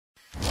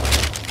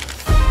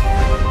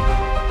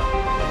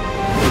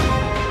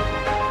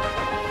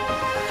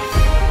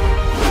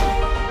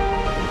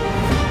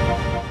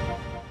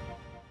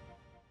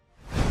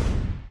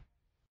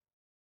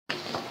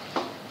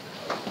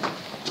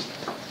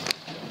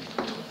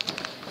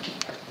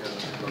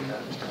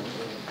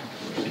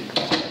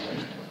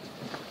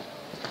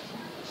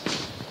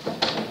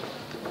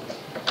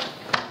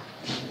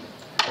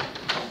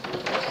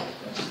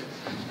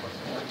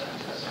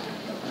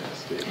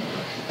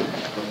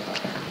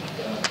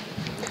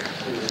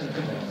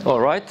All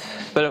right,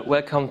 well,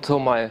 welcome to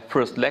my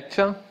first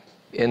lecture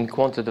in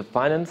quantitative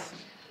finance.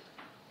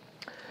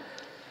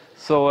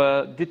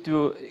 So,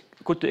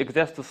 could you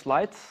access the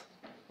slides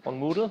on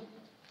Moodle?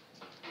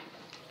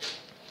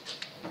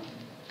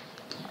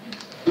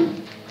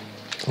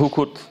 Who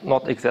could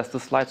not access the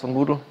slides on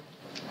Moodle?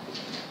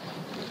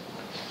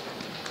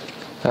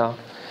 Yeah.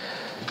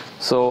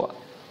 So,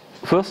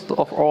 first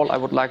of all, I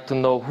would like to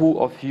know who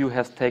of you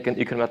has taken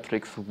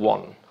Econometrics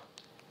 1?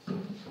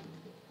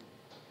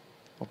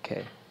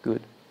 Okay,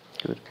 good.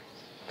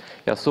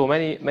 Yeah, so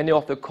many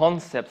of the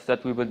concepts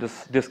that we will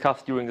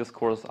discuss during this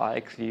course are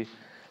actually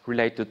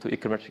related to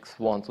Econometrics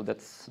 1. So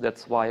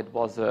that's why it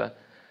was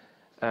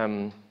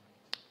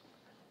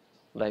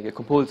like a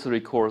compulsory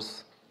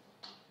course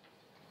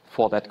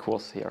for that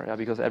course here. Yeah,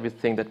 because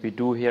everything that we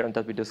do here and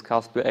that we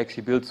discuss will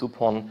actually builds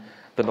upon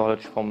the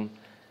knowledge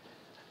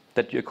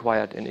that you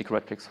acquired in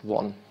Econometrics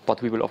 1.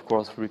 But we will of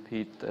course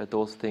repeat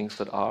those things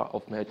that are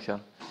of major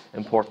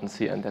importance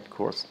here in that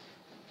course.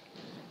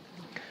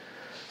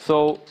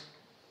 So,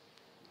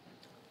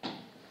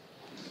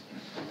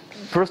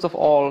 first of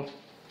all,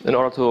 in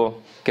order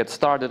to get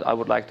started, I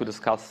would like to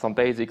discuss some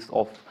basics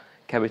of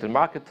capital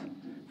market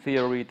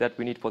theory that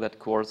we need for that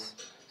course,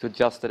 so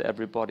just that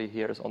everybody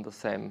here is on the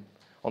same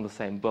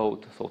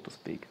boat, so to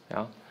speak.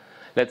 Yeah?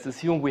 Let's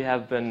assume we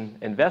have an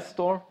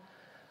investor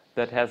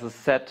that has a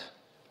set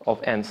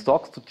of n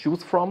stocks to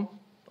choose from,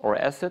 or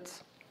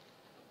assets,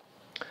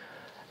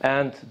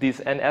 and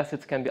these n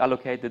assets can be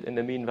allocated in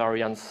the mean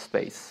variance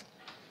space.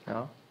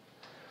 Yeah?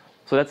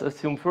 So let's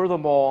assume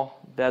furthermore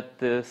that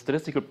the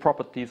statistical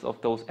properties of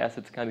those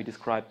assets can be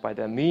described by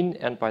their mean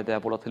and by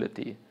their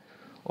volatility,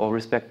 or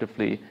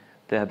respectively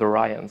their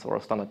variance or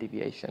standard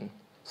deviation.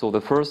 So the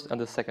first and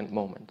the second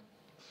moment.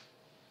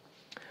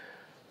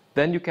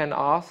 Then you can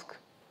ask,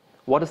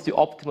 what is the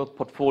optimal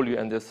portfolio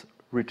in this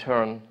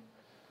risk-return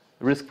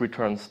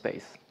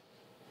space?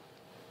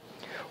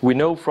 We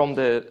know from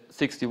the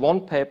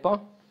 61 paper,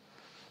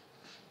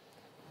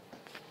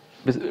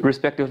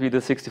 respectively the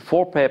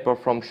 64 paper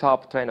from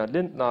Sharp, Trainer,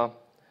 Lindner,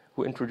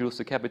 who introduced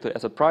the capital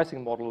asset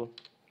pricing model.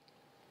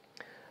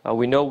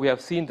 We know we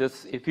have seen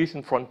this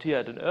efficient frontier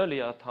at an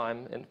earlier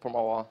time from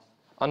our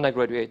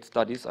undergraduate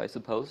studies, I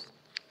suppose.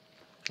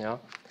 Yeah.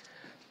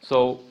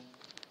 So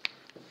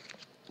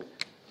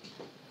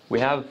we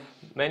have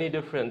many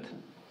different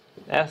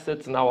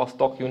assets in our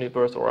stock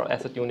universe or our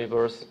asset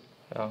universe.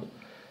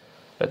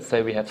 Let's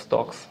say we have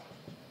stocks.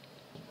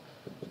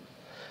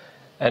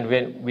 And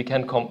we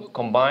can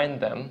combine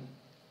them,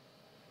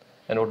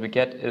 and what we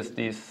get is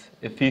this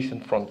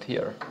efficient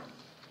frontier,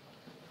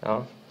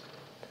 where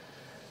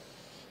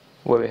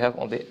we have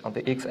on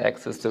the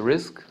x-axis the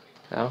risk,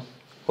 or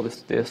the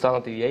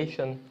standard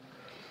deviation,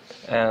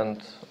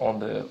 and on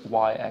the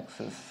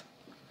y-axis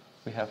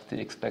we have the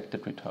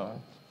expected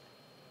return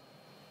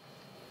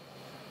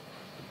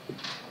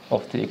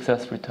of the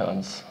excess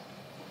returns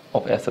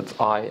of assets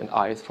I and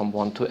i's from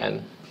 1 to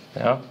n.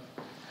 Yeah.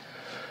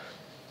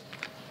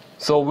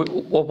 So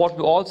what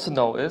we also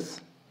know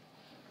is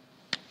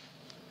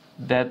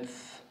that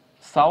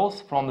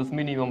south from this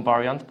minimum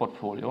variance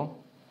portfolio,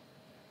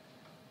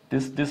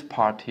 this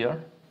part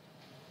here,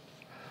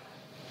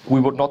 we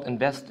would not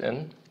invest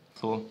in.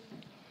 So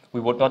we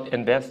would not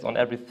invest on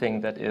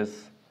everything that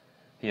is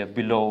here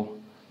below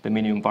the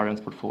minimum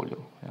variance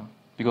portfolio,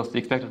 because the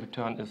expected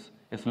return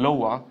is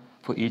lower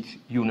for each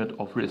unit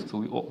of risk. So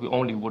we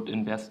only would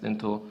invest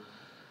into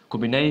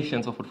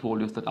combinations of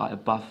portfolios that are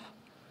above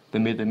the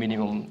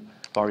minimum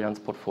variance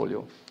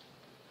portfolio.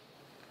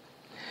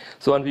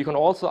 So, and we can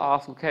also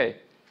ask, okay,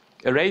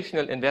 a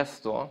rational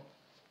investor,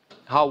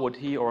 how would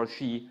he or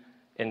she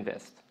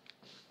invest?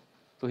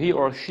 So he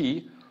or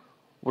she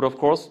would, of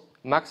course,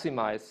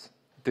 maximize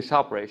the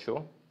Sharpe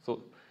ratio.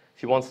 So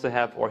she wants to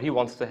have, or he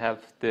wants to have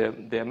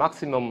the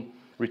maximum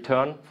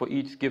return for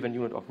each given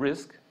unit of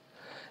risk.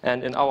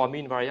 And in our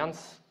mean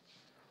variance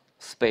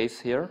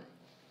space here,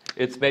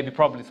 it's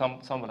probably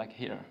somewhere like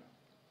here.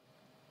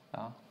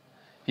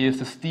 Here's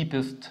the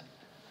steepest,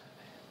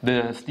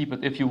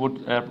 if you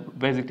would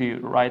basically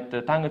write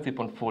the tangency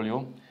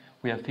portfolio,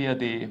 we have here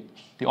the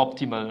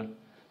optimal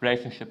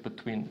relationship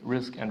between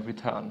risk and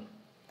return.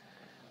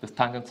 This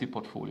tangency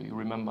portfolio, you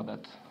remember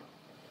that?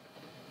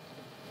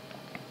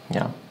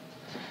 Yeah.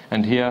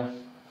 And here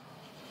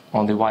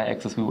on the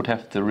y-axis we would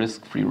have the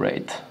risk-free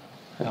rate.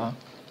 Yeah.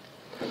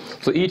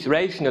 So each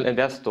rational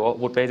investor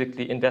would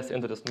basically invest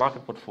into this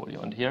market portfolio,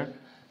 and here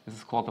this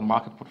is called the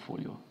market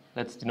portfolio.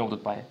 That's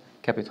denoted by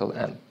capital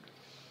M.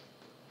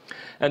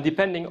 And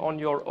depending on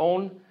your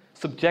own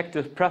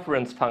subjective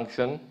preference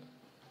function,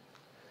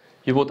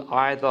 you could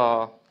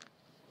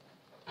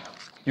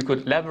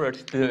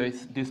leverage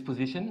this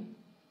position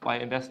by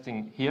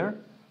investing here.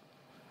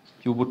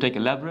 You would take a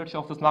leverage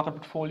of this market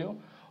portfolio,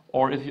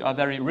 or if you are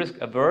very risk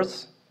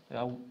averse,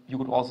 you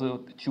could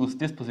also choose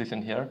this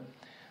position here,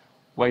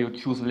 where you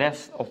choose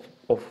less of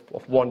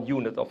one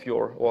unit of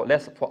your, or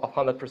less of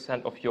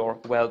 100% of your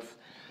wealth.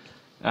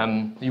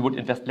 You would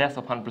invest less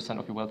of 100%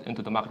 of your wealth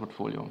into the market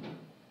portfolio,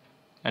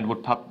 and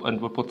would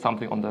put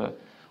something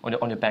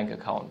on your bank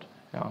account.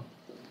 Yeah.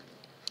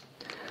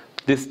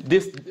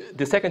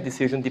 The second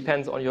decision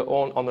depends on your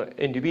own, on the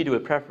individual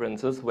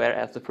preferences,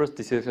 whereas the first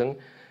decision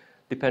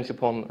depends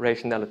upon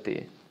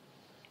rationality.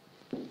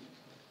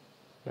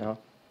 Yeah.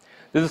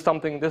 This is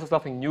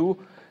nothing new.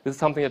 This is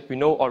something that we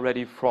know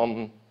already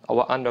from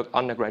our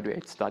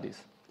undergraduate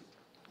studies.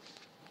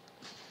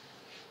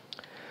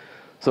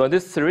 So in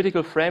this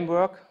theoretical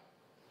framework,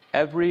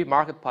 every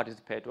market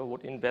participator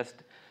would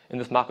invest in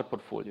this market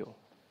portfolio,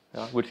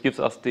 yeah, which gives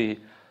us the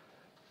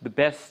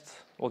best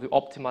or the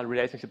optimal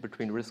relationship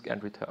between risk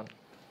and return.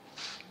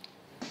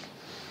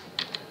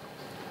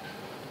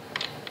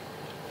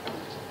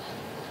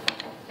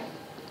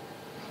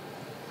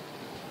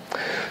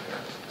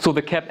 So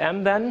the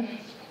CAPM then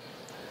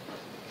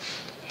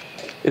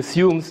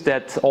assumes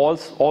that all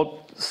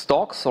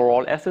stocks or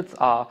all assets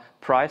are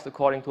priced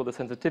according to the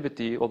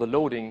sensitivity or the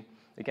loading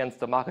against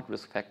the market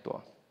risk factor.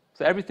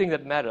 So everything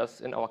that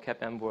matters in our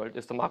CAPM world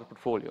is the market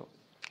portfolio.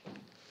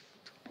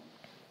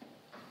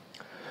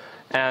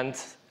 And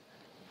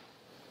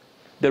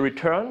the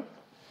return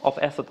of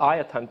asset I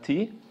at time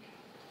t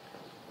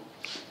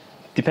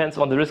depends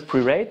on the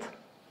risk-free rate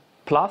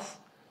plus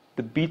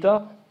the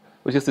beta,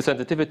 which is the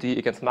sensitivity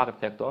against market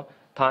factor,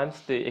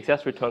 times the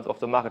excess returns of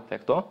the market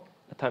factor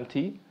at time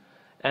t,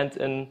 and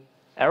an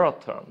error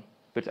term,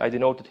 which I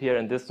denoted here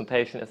in this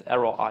notation as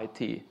error IT.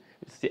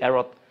 This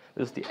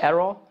is the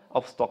error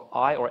of stock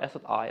I or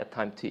asset I at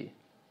time t.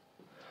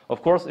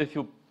 Of course, if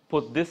you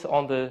put this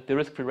on the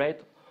risk-free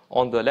rate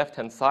on the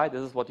left-hand side,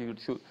 this is what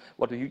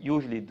we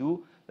usually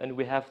do, then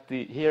we have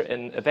here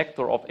a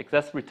vector of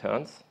excess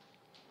returns,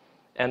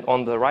 and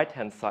on the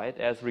right-hand side,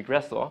 as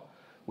regressor,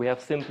 we have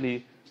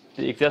simply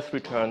the excess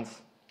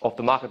returns of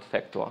the market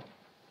factor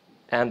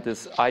and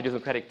this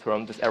idiosyncratic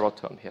term, this error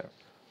term here.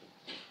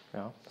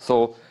 Yeah.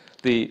 So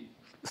the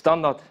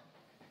standard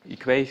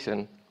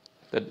equation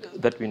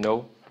that we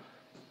know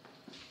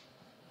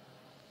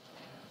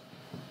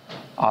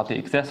are the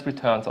excess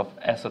returns of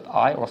asset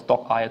I or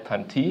stock I at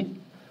time t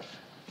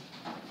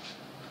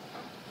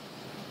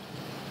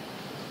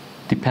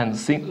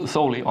depends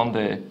solely on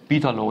the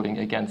beta loading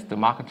against the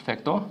market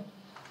factor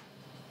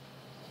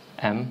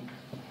m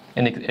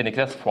in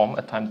excess form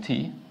at time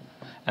t,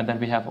 and then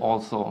we have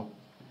also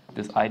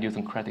this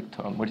idiosyncratic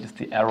term, which is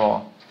the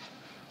error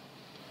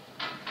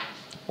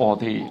or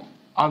the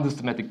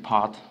unsystematic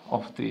part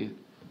of the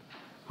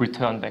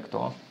return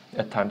vector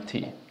at time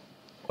t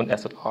on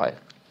asset I.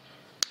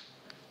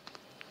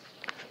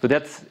 So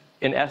that's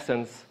in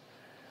essence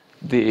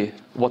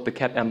what the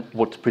CAPM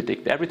would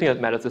predict. Everything that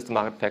matters is the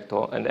market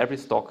factor, and every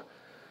stock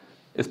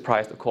is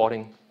priced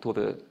according to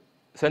the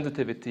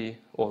sensitivity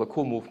or the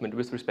co-movement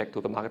with respect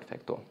to the market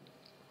factor.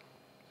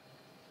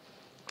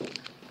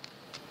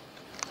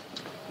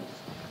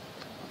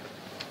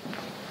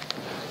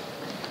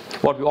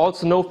 What we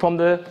also know from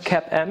the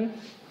CAPM,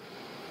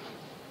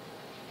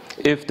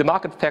 if the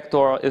market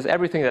factor is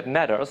everything that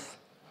matters,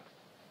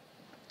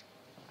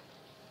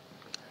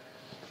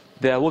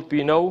 there would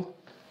be no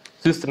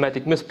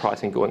systematic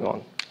mispricing going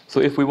on.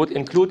 So if we would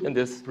include in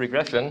this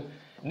regression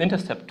an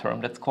intercept term,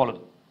 let's call it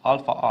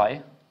alpha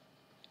I,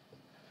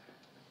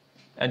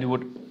 and you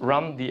would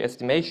run the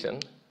estimation,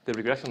 the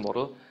regression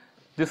model,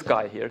 this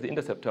guy here, the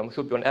intercept term,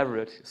 should be on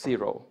average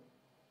 0.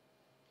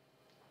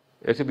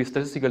 It should be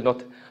statistically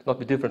not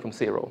be different from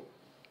 0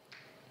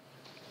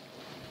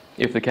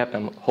 if the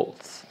CAPM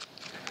holds.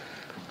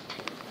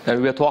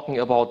 And we were talking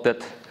about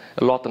that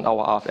a lot in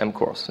our RFM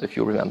course, if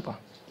you remember.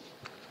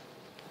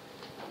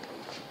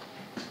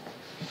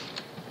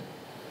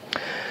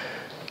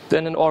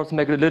 Then in order to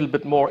make it a little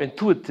bit more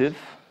intuitive,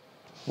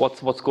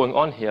 what's going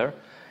on here,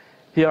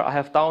 I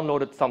have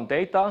downloaded some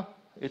data.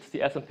 It's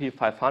the S&P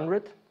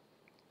 500.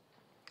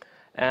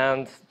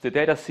 And the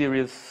data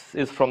series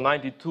is from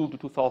 92 to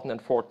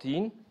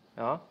 2014.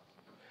 Yeah?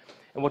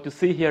 And what you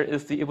see here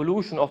is the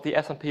evolution of the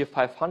S&P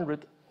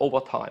 500 over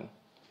time.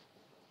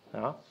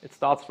 Yeah? It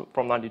starts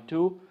from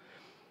 92.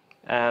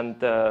 And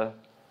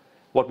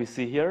what we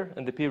see here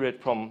in the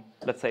period from,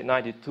 let's say,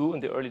 92 in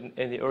the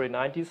early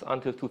 90s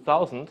until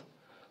 2000,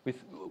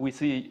 we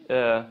see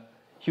a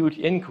huge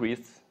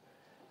increase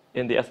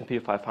in the S&P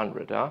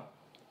 500. Yeah?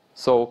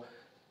 So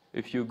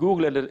if you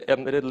Google a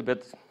little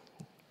bit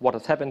what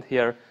has happened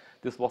here,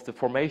 this was the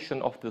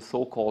formation of the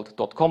so-called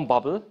dot-com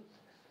bubble.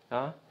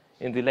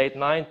 In the late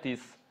 90s,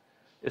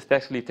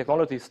 especially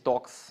technology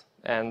stocks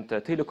and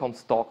telecom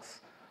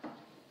stocks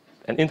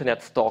and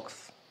internet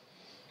stocks,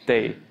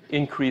 they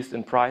increased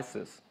in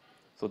prices.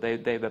 So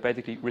they were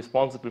basically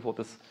responsible for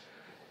this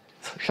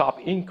sharp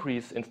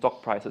increase in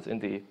stock prices in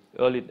the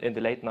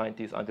late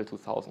 90s until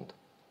 2000.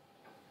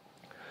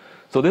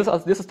 So this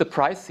is the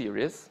price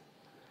series.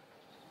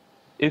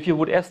 If you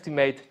would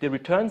estimate the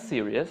return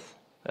series,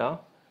 yeah,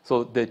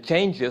 so the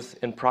changes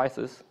in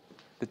prices,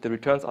 that the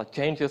returns are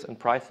changes in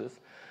prices.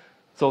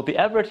 So the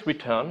average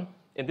return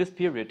in this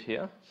period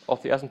here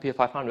of the S&P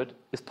 500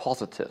 is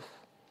positive.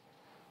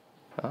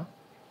 Yeah.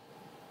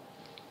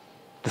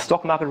 The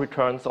stock market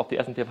returns of the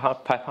S&P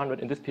 500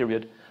 in this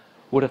period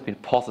would have been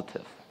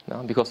positive,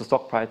 yeah, because the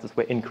stock prices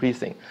were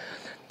increasing.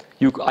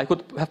 I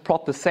could have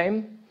plotted the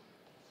same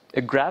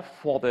graph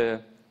for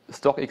the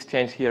stock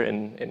exchange here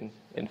in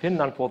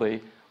Finland for the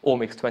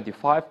OMX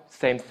 25,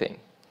 same thing.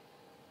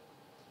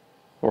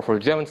 Or for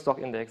the German stock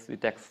index, the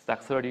DAX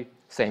 30,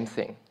 same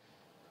thing.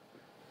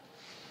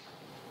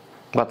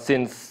 But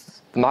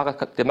since the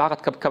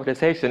market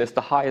capitalization is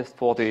the highest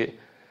for the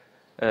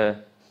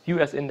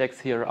US index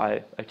here,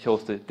 I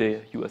chose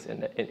the US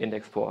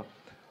index for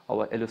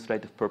our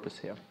illustrative purpose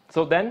here.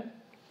 So then,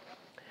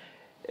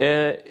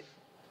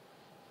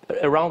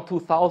 around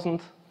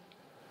 2000,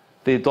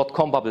 the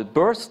dot-com bubble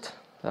burst.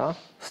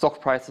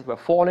 Stock prices were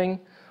falling,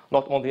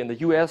 not only in the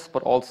US,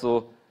 but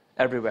also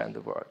everywhere in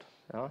the world.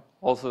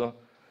 Also,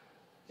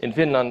 in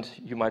Finland,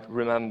 you might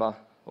remember,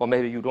 or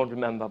maybe you don't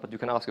remember, but you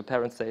can ask your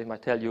parents, they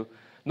might tell you,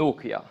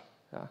 Nokia,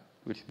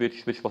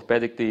 which was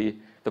basically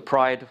the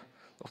pride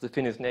of the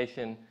Finnish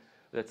nation,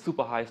 that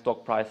super high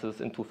stock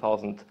prices in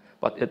 2000,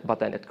 but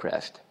then it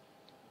crashed.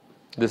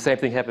 The same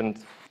thing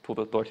happened to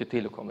the Deutsche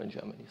Telekom in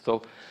Germany.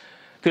 So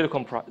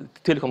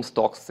telecom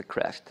stocks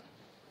crashed.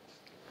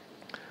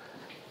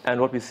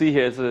 And what we see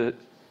here is a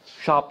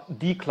sharp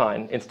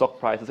decline in stock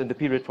prices in the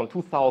period from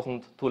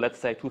 2000 to, let's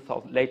say,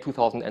 late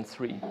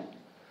 2003.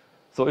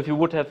 So if you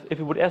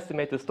would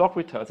estimate the stock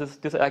returns,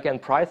 this are again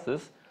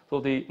prices, so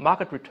the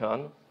market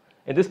return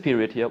in this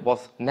period here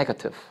was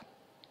negative.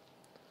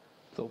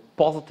 So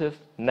positive,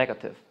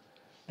 negative.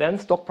 Then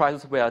stock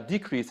prices were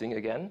decreasing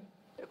again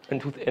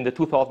in the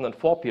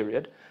 2004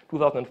 period,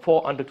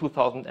 2004 until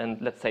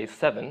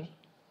 2007.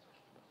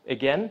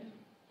 Again,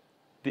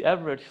 the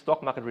average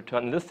stock market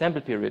return in this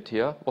sample period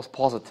here was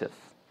positive.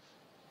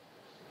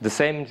 The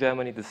same in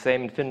Germany, the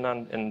same in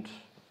Finland, and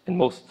in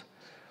most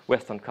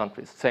Western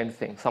countries. Same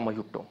thing, sama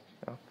juttu.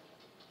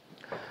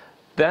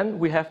 Then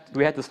we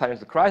had this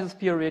financial crisis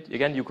period.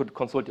 Again, you could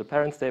consult your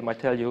parents, they might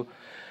tell you.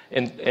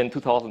 In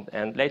 2000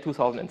 and late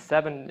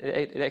 2007,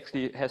 it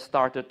actually has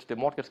started, the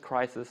mortgage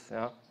crisis,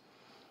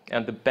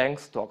 and the bank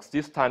stocks.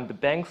 This time, the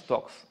bank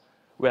stocks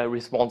were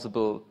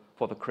responsible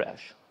for the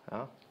crash.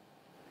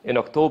 In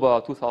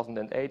October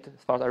 2008,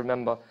 as far as I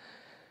remember,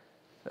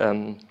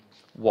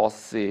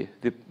 was the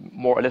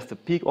more or less the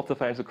peak of the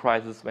financial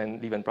crisis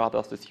when Lehman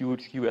Brothers, this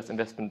huge US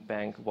investment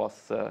bank,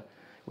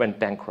 went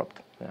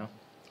bankrupt.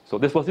 So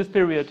this was this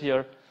period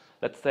here,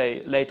 let's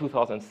say late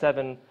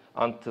 2007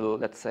 until,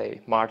 let's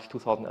say, March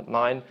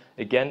 2009.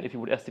 Again, if you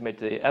would estimate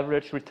the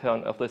average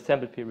return of the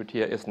sample period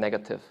here is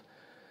negative.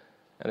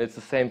 And it's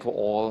the same for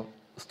all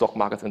stock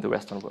markets in the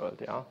Western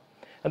world.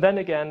 And then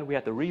again, we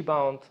had the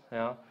rebound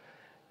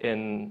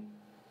in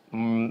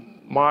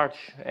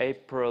March,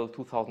 April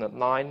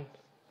 2009.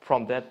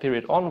 From that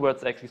period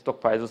onwards, actually,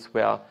 stock prices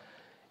were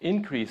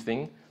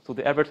increasing. So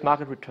the average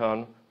market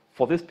return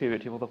for this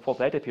period, for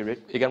the later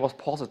period, again, was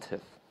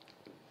positive.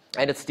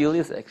 And it still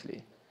is,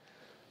 actually.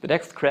 The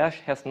next crash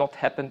has not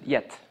happened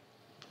yet.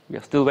 We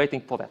are still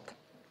waiting for that.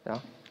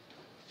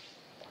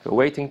 We're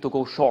waiting to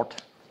go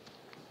short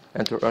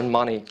and to earn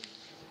money.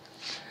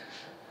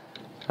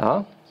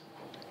 So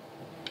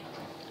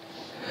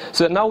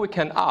now we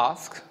can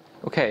ask,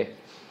 okay,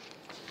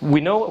 we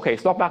know, okay,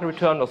 stock market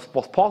return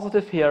was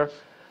positive here,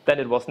 then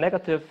it was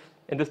negative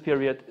in this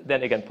period,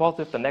 then again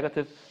positive, then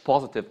negative,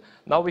 positive.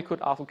 Now we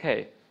could ask,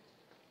 okay,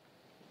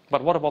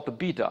 but what about the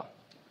beta?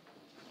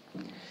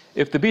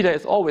 If the beta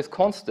is always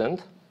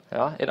constant,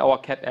 in our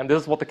CAPM,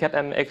 this is what the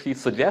CAPM actually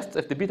suggests.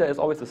 If the beta is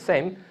always the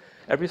same,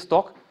 every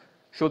stock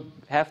should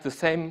have the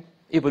same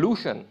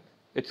evolution.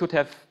 It should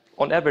have,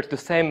 on average, the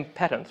same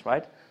patterns,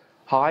 right?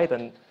 High,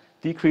 then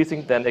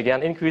decreasing, then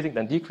again increasing,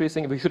 then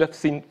decreasing. We should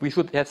see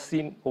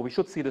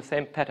the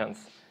same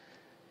patterns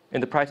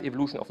in the price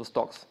evolution of the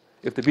stocks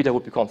if the beta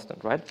would be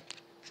constant, right?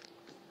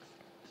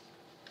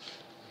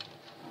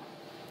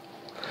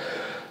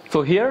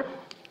 So here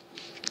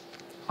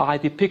I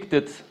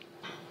depicted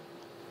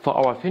for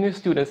our Finnish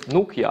students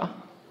Nokia,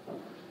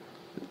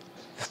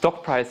 the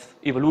stock price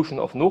evolution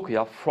of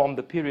Nokia from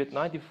the period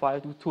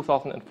 95 to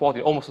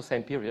 2014, almost the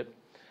same period.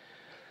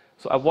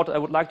 So what I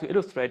would like to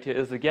illustrate here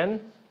is, again,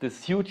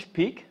 this huge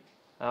peak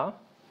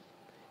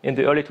in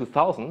the early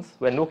 2000s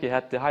when Nokia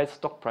had the highest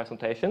stock price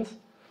notations,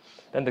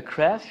 then the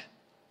crash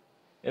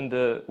in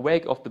the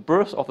wake of the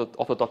burst of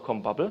the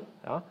dot-com bubble,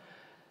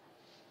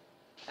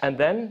 and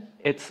then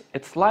it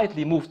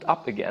slightly moved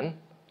up again,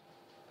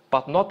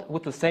 but not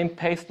with the same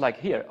pace like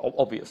here,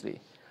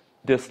 obviously.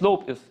 The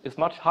slope is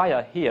much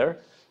higher here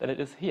than it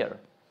is here.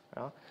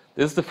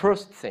 This is the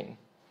first thing.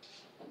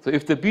 So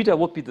if the beta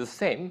would be the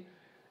same,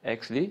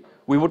 actually,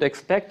 we would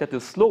expect that the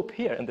slope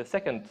here in the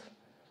second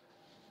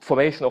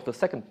formation of the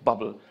second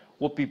bubble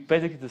would be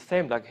basically the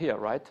same like here,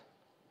 right?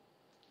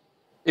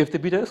 If the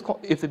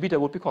beta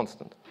would be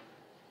constant,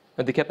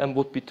 and the CAPM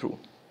would be true.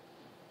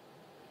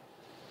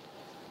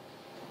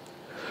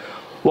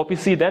 What we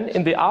see then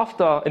in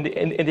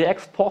the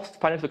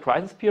ex-post financial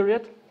crisis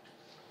period,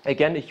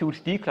 again a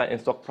huge decline in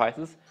stock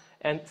prices,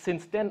 and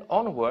since then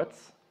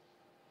onwards,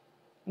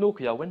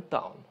 Nokia went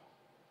down.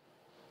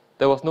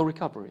 There was no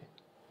recovery.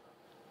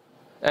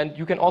 And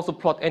you can also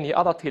plot any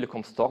other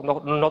telecom stock,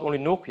 not only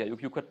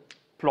Nokia. You could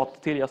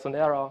plot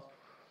TeliaSonera,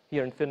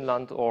 here in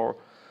Finland or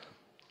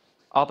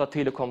other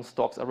telecom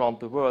stocks around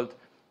the world,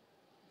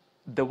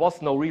 there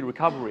was no real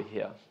recovery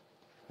here.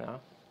 Yeah?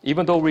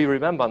 Even though we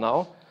remember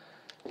now,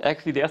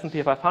 actually the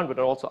S&P 500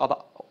 and also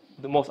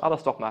the most other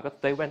stock markets,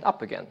 they went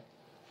up again.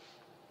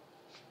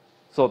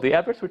 So the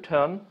average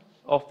return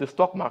of the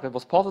stock market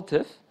was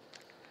positive,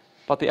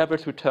 but the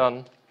average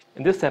return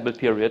in this sample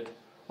period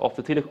of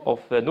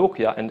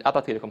Nokia and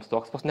other telecom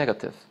stocks was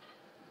negative.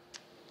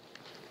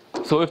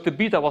 So if the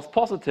beta was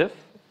positive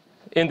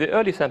in the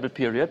early sample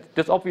period,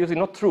 that's obviously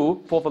not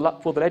true for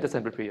the later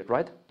sample period,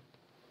 right?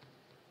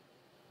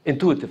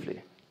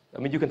 Intuitively. I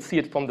mean, you can see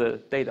it from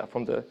the data,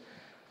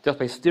 just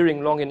by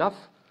steering long enough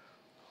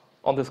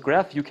on this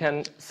graph, you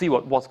can see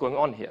what's going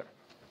on here,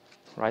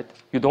 right?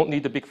 You don't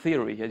need a big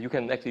theory here. You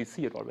can actually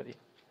see it already.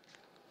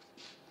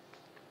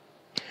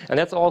 And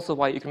that's also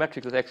why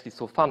econometrics is actually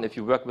so fun if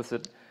you work with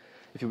it,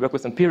 if you work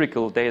with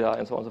empirical data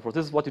and so on and so forth.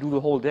 This is what you do the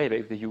whole day,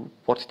 basically. You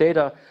watch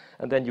data,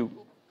 and then you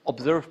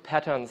observe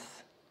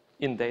patterns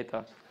in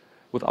data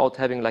without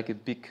having like a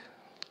big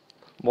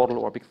model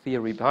or a big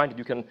theory behind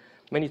it.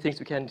 Many things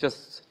you can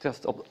just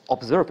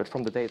observe it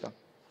from the data.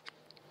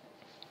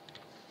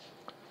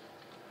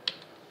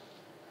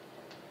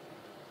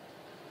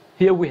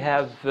 Here we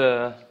have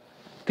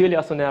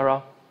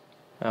TeliaSonera.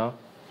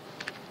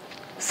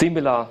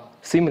 Similar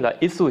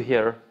issue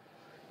here.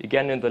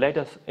 Again, in the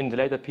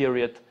later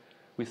period,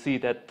 we see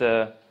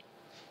that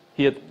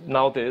here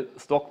now the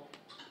stock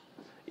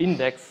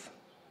index.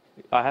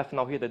 I have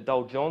now here the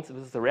Dow Jones. This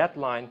is the red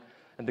line,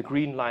 and the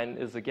green line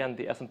is again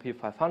the S&P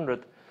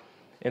 500.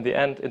 In the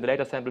end, in the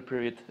later sample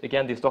period,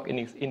 again the stock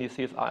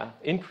indices are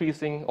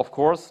increasing, of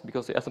course,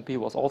 because the S&P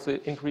was also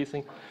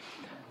increasing,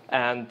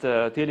 and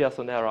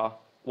TeliaSonera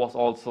was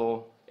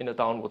also in a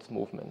downwards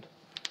movement.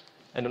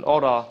 And in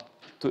order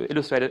to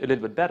illustrate it a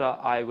little bit better,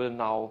 I will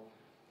now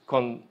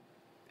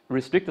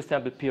restrict the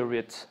sample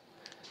period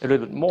a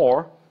little bit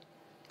more.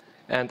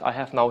 And I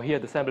have now here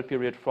the sample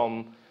period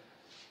from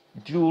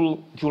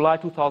July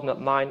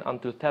 2009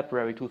 until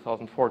February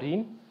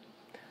 2014.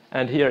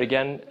 And here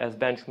again, as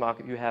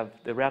benchmark, you have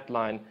the red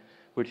line,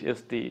 which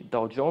is the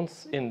Dow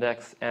Jones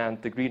index,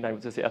 and the green line,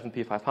 which is the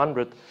S&P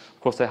 500.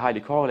 Of course, they're highly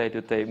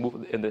correlated. They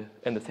move in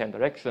the same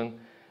direction.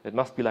 It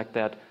must be like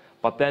that.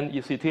 But then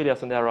you see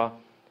TeliaSonera,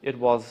 it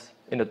was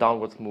in a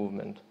downwards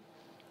movement.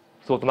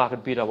 So the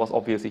market beta was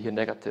obviously here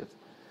negative.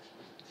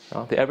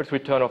 The average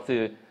return of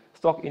the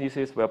stock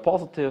indices were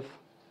positive,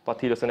 but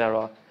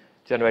TeliaSonera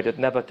generated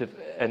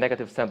a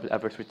negative sample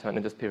average return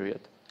in this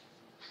period.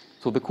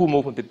 So the Q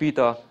movement, the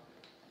beta,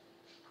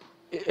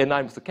 in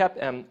line with the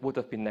CAPM, would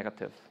have been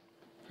negative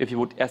if you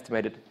would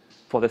estimate it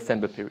for the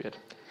sample period.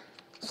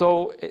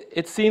 So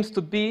it seems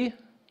to be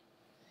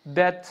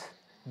that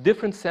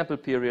different sample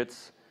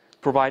periods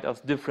provide us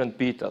different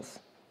betas.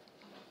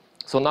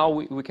 So now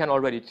we can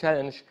already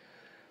challenge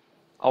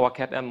our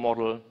CAPM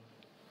model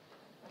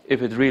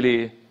if it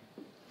really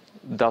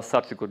does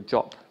such a good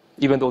job.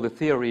 Even though the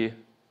theory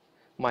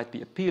might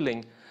be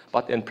appealing,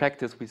 but in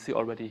practice we see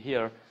already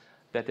here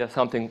that there's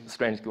something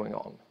strange going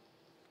on.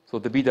 So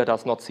the beta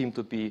does not seem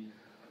to be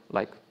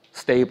like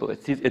stable.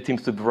 It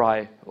seems to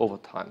vary over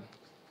time.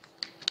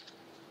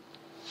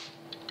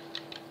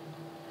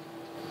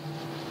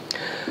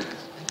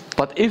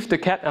 But if the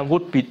CAPM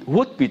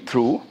would be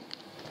true,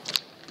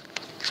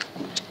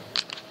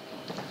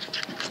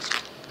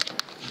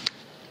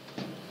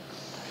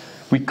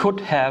 we could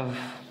have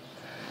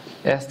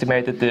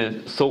estimated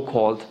the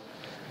so-called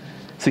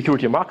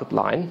security market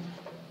line.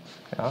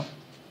 Yeah.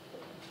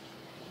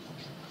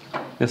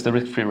 This is the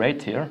risk-free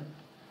rate here.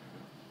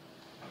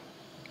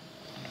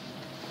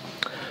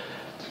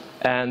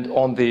 And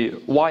on the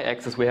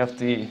y-axis, we have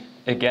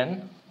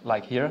again,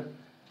 like here,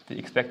 the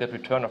expected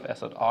return of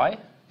asset I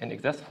in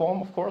excess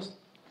form, of course.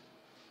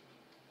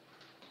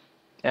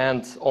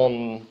 And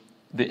on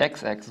the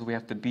x-axis, we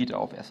have the beta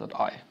of asset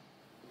I.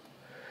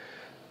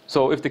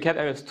 So if the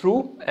CAPM is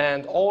true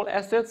and all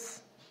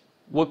assets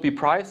would be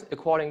priced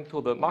according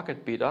to the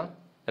market beta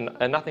and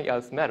nothing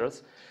else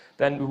matters,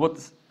 then we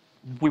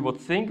would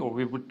think, or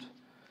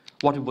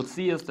what we would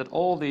see is that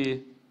all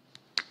the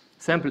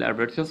sample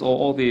averages or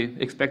all the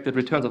expected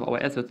returns of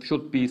our assets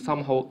should be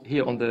somehow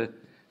here on the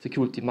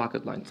security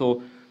market line.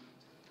 So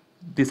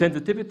the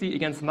sensitivity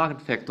against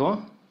market factor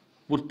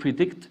would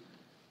predict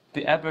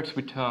the average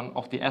return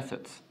of the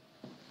assets.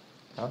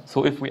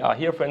 So if we are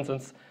here, for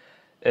instance,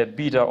 a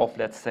beta of,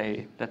 let's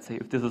say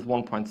if this is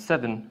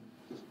 1.7,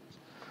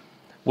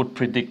 would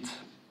predict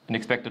an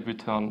expected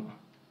return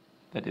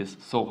that is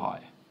so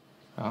high.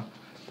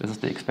 This is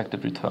the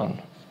expected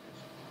return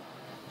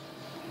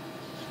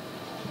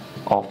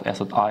of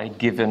asset I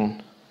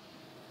given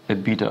a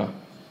beta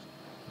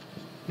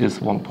is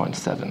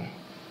 1.7,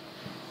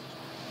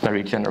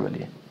 very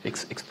generally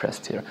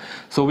expressed here.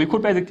 So we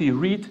could basically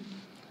read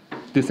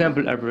the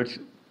sample average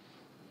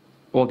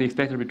or the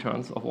expected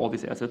returns of all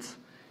these assets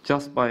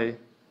just by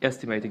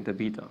estimating the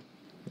beta.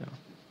 Yeah.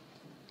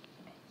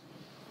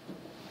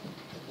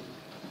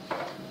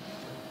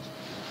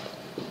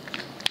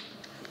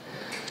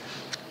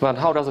 But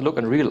how does it look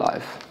in real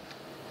life?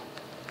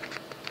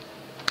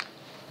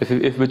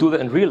 If we do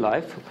that in real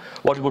life,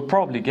 what we would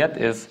probably get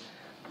is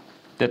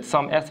that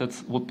some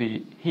assets would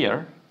be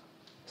here,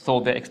 so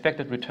their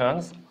expected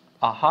returns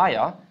are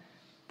higher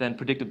than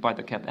predicted by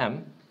the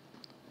CAPM.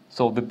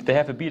 So they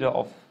have a beta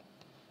of,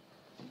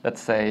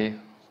 let's say,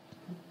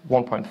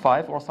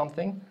 1.5 or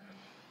something.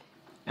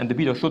 And the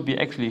beta should be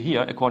actually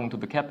here, according to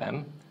the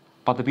CAPM,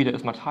 but the beta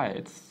is much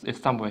higher.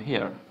 It's somewhere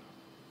here.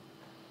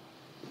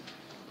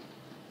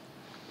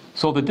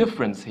 So the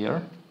difference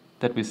here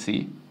that we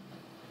see,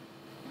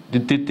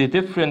 the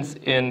difference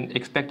in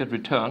expected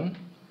return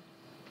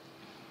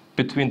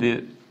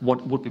between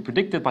what would be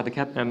predicted by the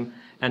CAPM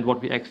and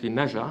what we actually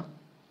measure,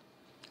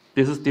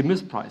 this is the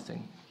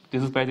mispricing.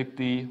 This is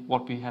basically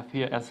what we have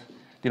here as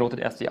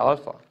denoted as the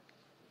alpha.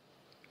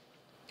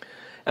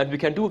 And we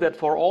can do that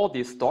for all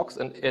these stocks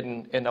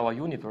in our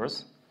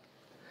universe.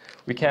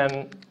 We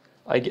can,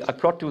 I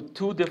plot you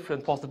two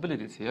different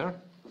possibilities here.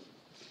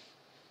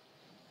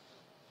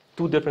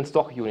 Two different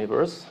stock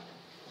universe.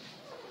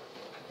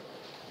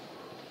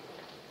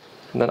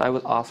 And then I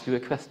will ask you a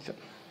question.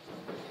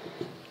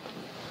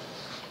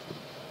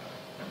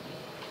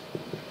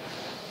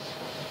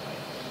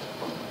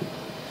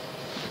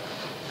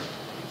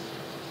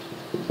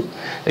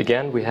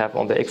 Again, we have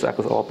on the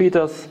x-axis our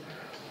betas,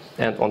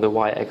 and on the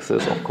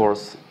y-axis, of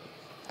course,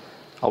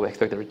 our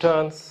expected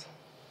returns.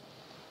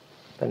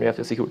 Then we have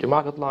the security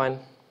market line.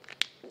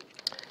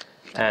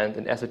 And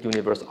in asset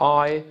universe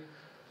I,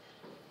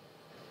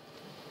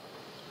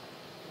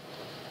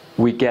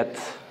 we get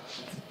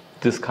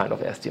this kind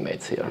of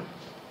estimates here.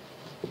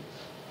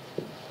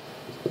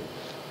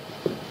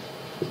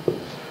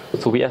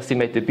 So we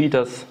estimate the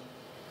betas,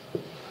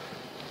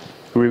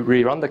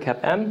 we run the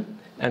CAPM,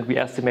 and we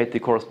estimate the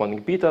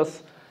corresponding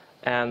betas,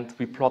 and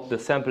we plot the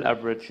sample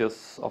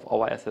averages of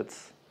our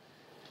assets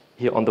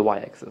here on the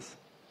y-axis.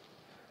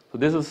 So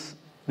this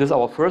is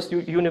our first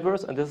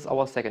universe, and this is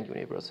our second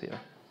universe here.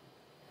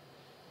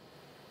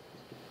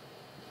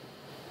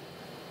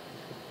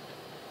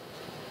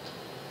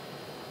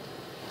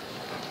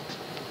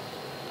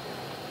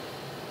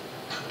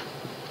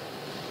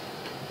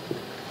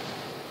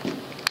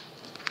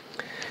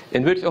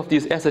 In which of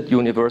these asset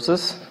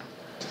universes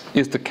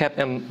is the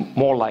CAPM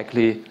more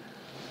likely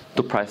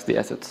to price the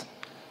assets?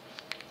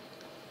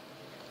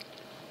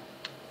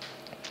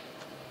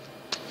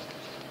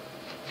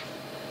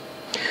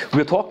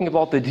 We're talking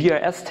about the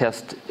GRS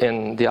test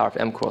in the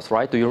RFM course,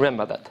 right? Do you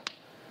remember that?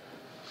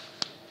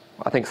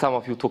 I think some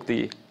of you took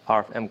the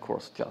RFM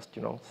course just,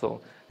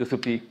 so this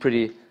would be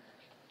pretty,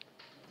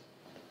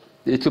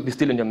 it should be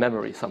still in your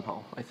memory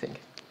somehow, I think.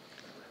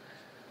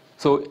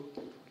 So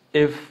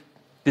if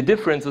the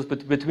differences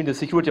between the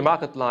security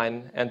market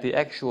line and the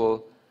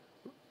actual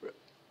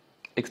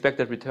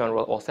expected return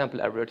or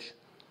sample average,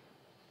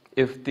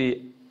 if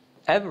the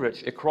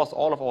average across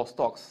all of our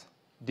stocks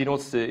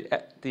denotes the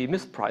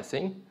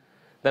mispricing,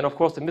 then of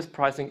course the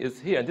mispricing is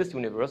here in this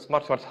universe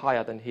much, much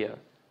higher than here.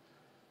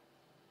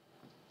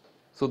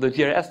 So the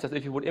GRS test,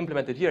 if you would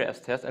implement the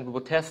GRS test and we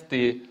would test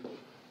the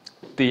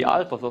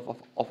alphas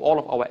of all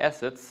of our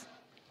assets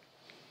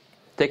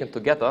taken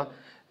together,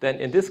 then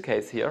in this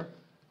case here,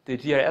 the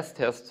GRS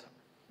test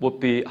would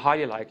be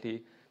highly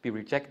likely be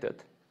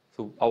rejected.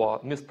 So our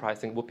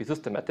mispricing would be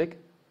systematic.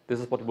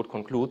 This is what we would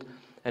conclude.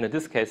 And in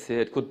this case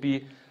here, it could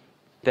be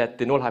that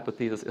the null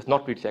hypothesis is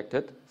not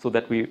rejected, so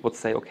that we would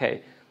say,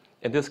 okay,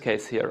 in this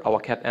case here,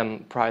 our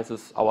CAPM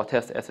prices our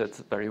test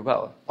assets very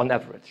well, on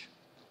average,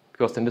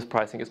 because the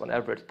mispricing is on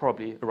average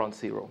probably around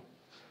 0,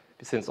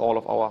 since all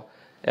of our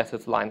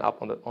assets line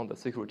up on the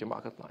security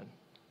market line.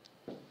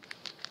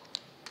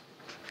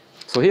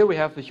 So here we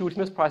have the huge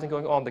mispricing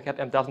going on. The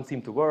CAPM doesn't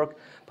seem to work,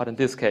 but in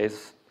this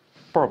case,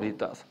 probably it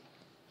does.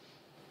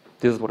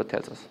 This is what it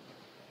tells us.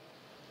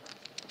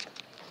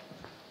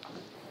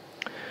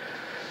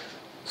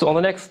 So on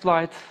the next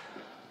slide,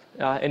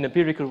 in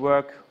empirical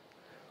work,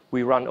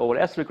 we run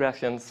OLS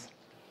regressions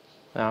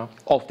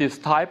of this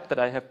type that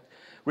I have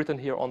written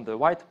here on the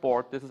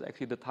whiteboard. This is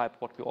actually the type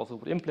what we also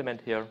would implement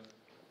here.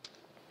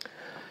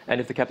 And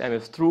if the CAPM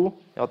is true,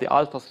 the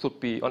alphas should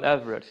be on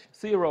average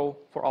 0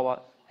 for our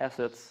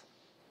assets.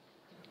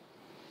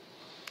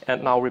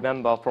 And now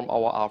remember from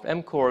our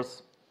RFM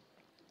course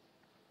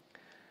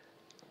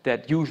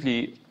that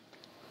usually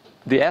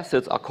the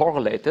assets are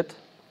correlated.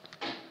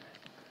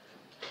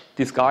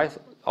 These guys,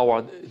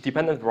 our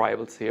dependent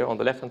variables here on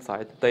the left-hand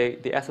side,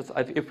 the assets,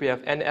 if we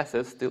have n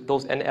assets,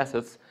 those n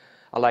assets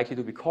are likely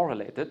to be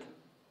correlated.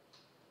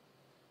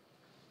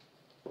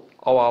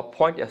 Our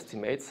point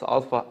estimates,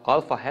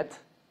 alpha hat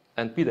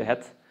and beta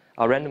hat,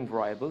 are random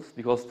variables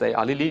because they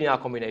are linear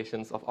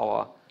combinations of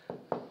our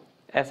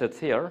assets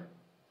here.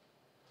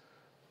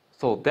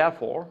 So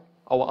therefore,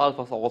 our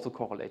alphas are also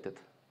correlated.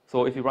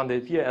 So if we run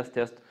the GRS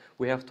test,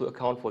 we have to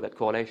account for that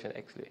correlation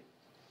actually,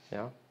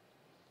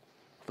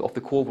 of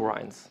the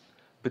covariance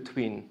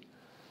between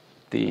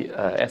the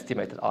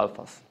estimated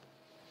alphas.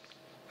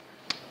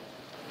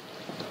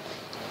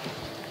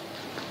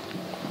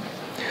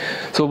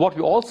 So what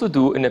we also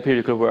do in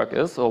empirical work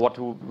is, or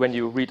when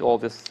you read all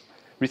these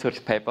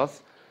research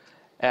papers,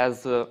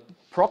 as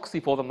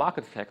proxy for the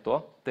market factor,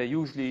 they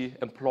usually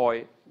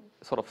employ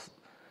sort of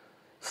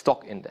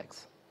stock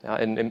index.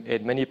 In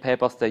many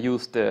papers, they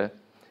use the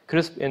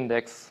CRISP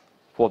index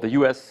for the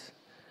US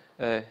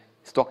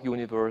stock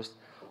universe,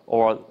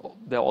 or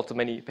there are also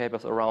many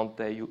papers around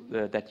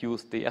that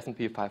use the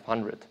S&P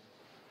 500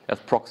 as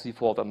proxy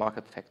for the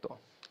market factor.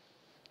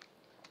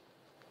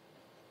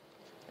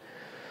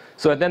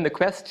 So and then the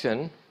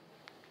question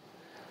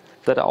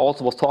that I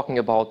also was talking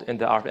about in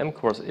the RFM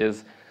course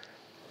is,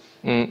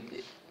 can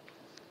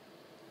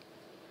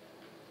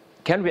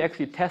we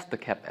actually test the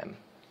CAPM?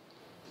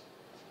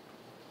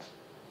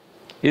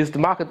 Is the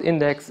market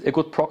index a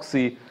good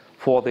proxy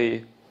for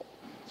the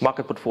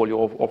market portfolio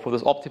or for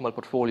this optimal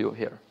portfolio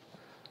here?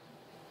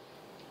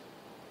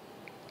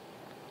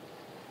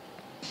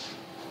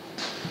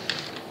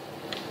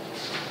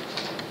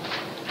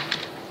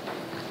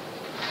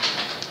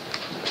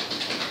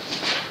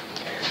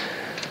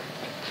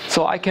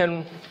 So I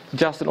can,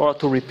 just in order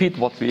to repeat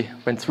what we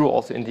went through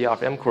also in the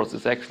RFM course,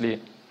 is actually,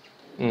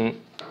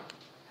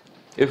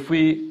 if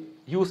we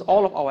use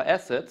all of our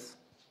assets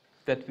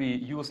that we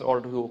use in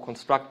order to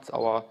construct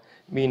our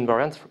mean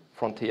variance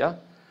frontier,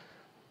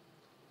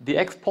 the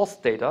ex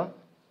post data,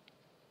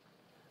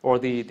 or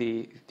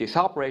the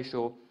Sharpe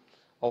ratio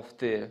of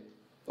the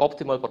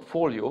optimal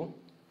portfolio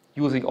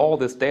using all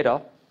this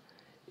data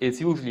is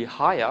usually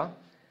higher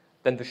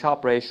than the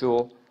Sharpe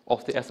ratio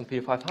of the S&P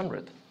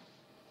 500,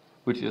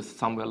 which is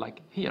somewhere like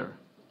here.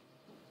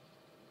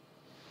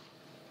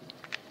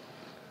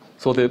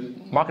 So the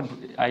market,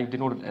 I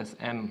denoted as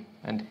M,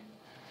 and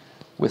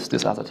with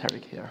this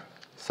esoteric here.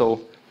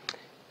 So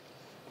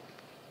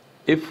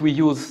if we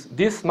use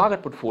this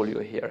market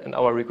portfolio here in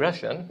our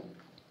regression,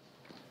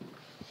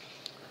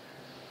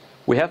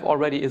 we have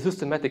already a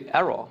systematic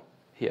error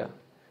here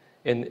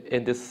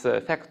in this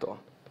factor.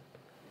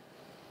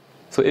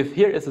 So if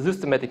here is a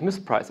systematic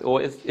misprice,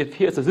 or if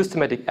here is a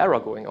systematic error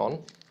going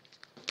on,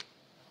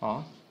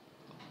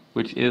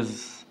 which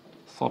is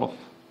sort of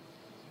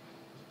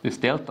this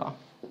delta,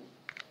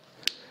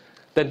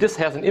 then this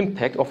has an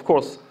impact, of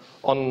course,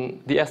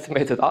 on the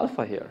estimated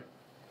alpha here.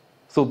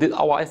 So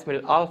our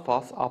estimated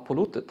alphas are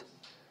polluted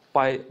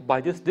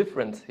by this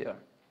difference here.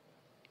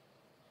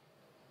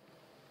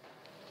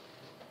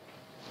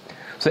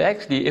 So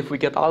actually, if we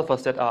get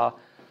alphas that are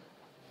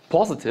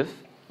positive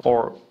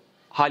or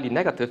highly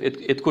negative,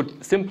 it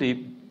could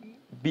simply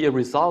be a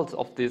result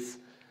of this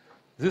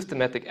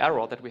systematic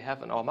error that we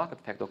have in our market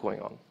factor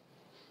going on.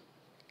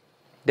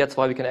 That's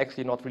why we can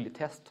actually not really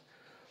test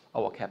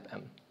our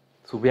CAPM.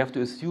 So we have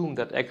to assume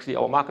that actually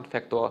our market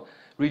factor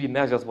really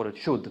measures what it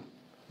should,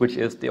 which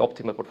is the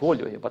optimal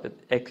portfolio here, but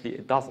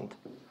it doesn't,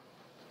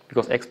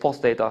 because ex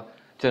post data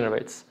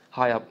generates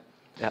a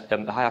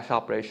higher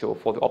Sharpe ratio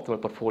for the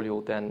optimal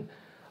portfolio than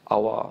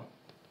our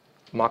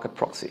market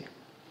proxy.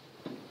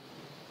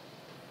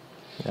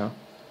 Yeah.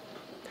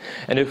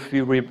 And if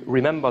we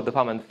remember the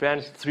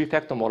Farman-French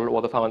 3-factor model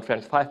or the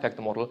Farman-French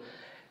 5-factor model,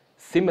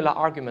 similar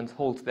arguments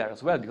hold there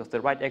as well, because they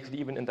write actually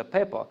even in the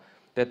paper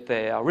that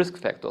their risk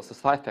factors, the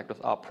 5 factors,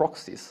 are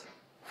proxies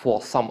for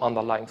some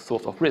underlying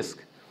source of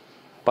risk.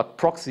 But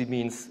proxy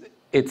means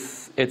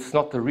it's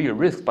not the real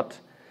risk, but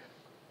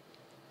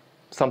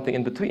something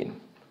in between,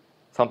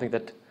 something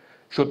that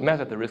should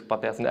measure the risk,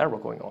 but there's an error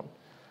going on.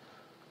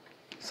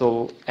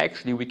 So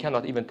actually, we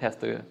cannot even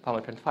test the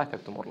Farman-French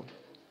 5-factor model.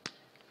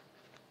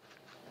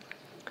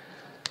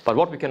 But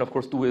what we can, of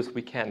course, do is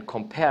we can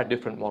compare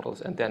different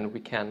models, and then we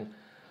can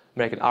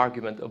make an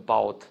argument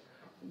about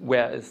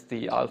where is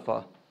the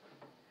alpha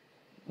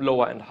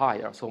lower and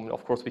higher. So,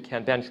 of course, we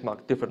can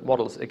benchmark different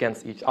models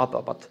against each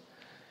other, but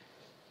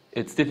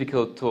it's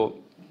difficult to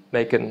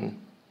make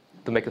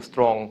a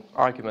strong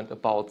argument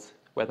about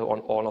whether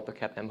or not the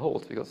CAPM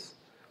holds, because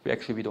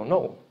we don't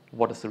know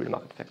what is the real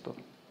market factor.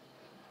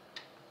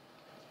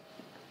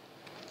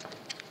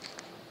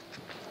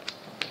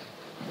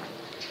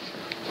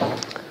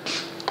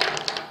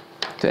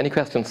 So any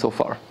questions so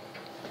far?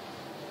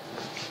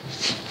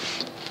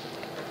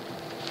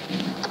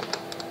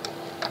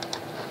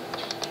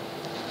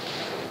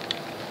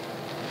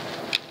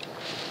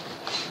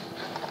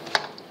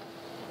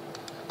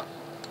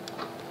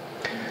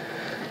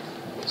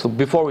 So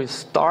before we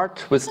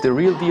start with the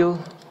real deal,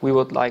 we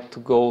would like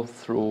to go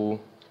through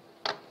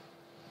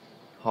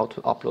how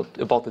to upload,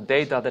 about the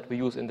data that we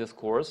use in this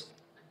course.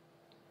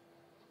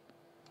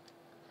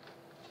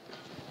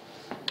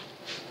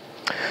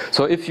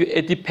 So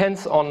it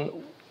depends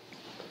on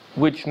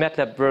which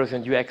Matlab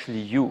version you actually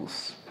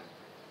use.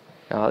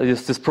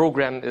 This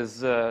program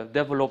is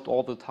developed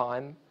all the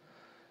time,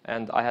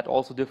 and I had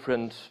also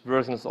different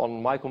versions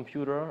on my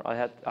computer.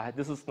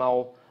 This is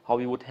now how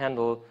we would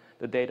handle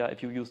the data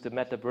if you use the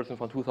Matlab version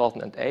from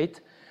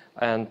 2008.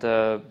 And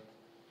I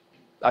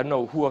don't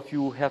know who of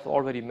you have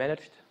already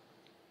managed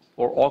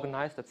or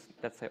organized,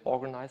 let's say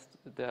organized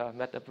the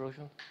Matlab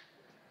version.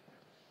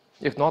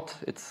 If not,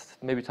 it's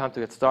maybe time to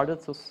get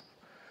started, so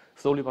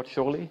slowly but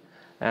surely.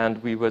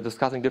 And we were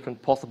discussing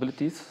different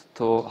possibilities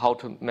to how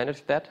to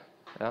manage that.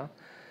 Yeah.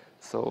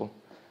 So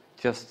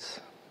just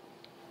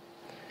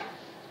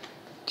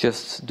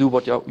just do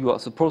what you are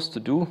supposed to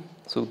do,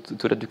 so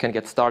that you can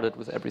get started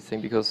with everything.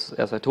 Because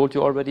as I told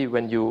you already,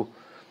 when you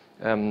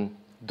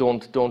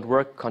don't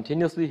work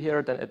continuously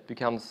here, then it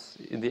becomes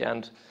in the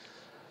end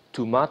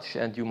too much,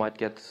 and you might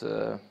get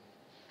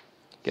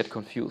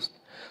confused.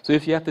 So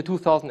if you have the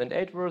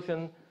 2008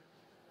 version,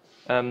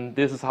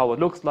 this is how it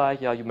looks like.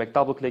 Yeah, you make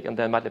double click and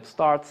then Matlab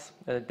starts,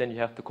 and then you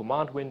have the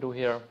command window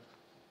here.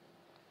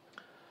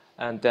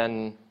 And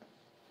then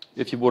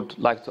if you would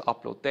like to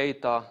upload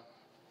data,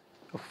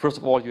 first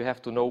of all, you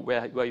have to know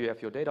where you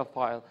have your data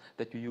file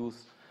that you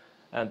use.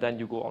 And then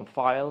you go on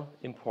File,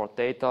 Import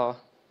Data.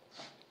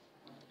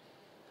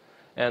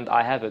 And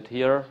I have it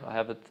here. I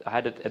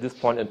had it at this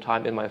point in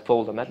time in my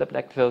folder Matlab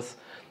lectures.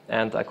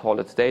 And I call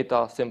it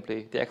data.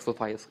 Simply, the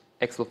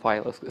Excel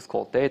file is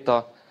called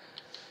data.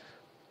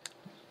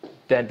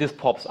 Then this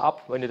pops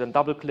up when you then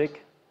double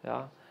click.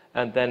 Yeah?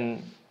 And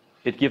then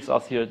it gives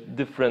us here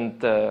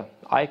different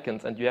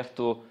icons. And you have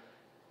to,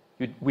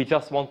 we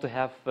just want to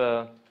have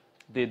the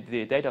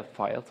data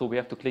file. So we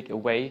have to click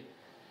away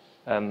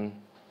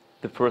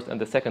the first and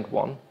the second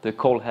one, the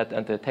call head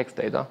and the text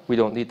data. We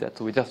don't need that.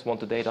 So we just want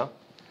the data.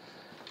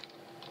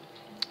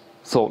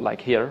 So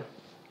like here.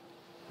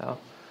 Yeah.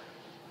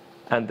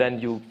 And then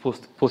you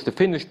push the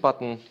finish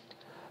button,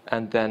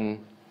 and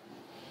then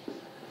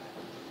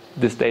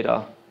this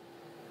data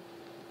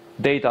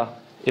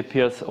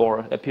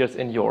appears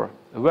in your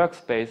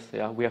workspace.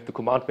 Yeah, we have the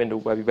command window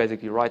where we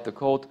basically write the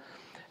code,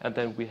 and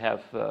then we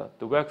have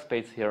the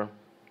workspace here,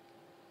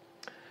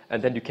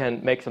 and then you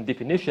can make some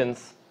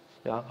definitions.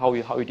 Yeah, how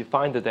you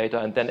define the data,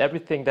 and then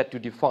everything that you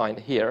define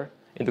here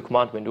in the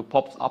command window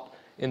pops up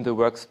in the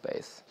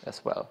workspace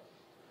as well.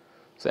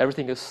 So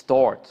everything is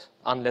stored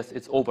unless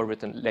it's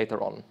overwritten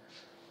later on.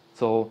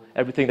 So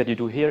everything that you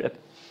do here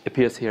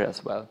appears here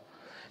as well.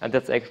 And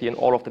that's actually in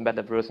all of the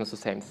Matlab versions the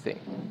same thing.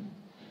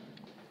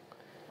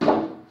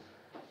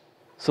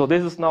 So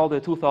this is now the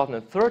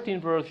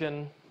 2013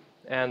 version,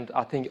 and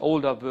I think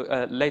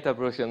later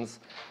versions,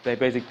 they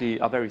basically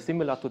are very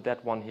similar to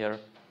that one here.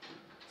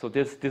 So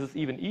this is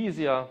even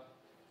easier.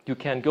 You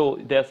can go,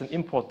 there's an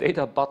import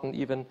data button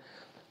even,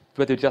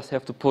 where you just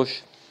have to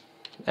push,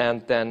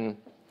 and then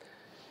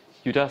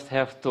you just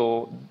have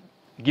to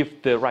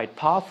give the right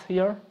path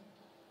here.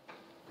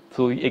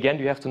 So again,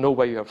 you have to know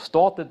where you have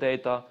stored the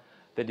data.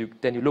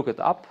 Then you look it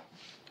up.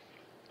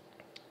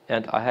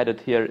 And I had it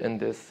here in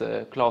this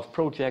Cloud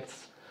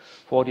Projects,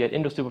 48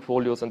 industry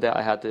portfolios, and there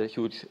I had a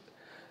huge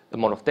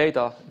amount of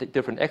data,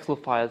 different Excel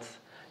files.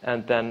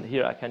 And then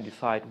here I can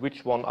decide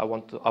which one I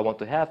want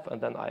to have,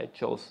 and then I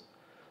chose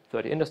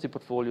 30 industry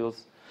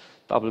portfolios,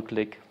 double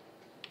click,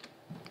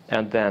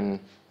 and then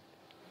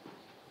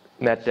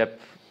Matlab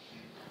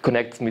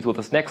connects me to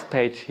this next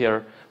page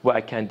here, where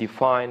I can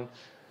define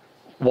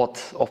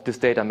what of this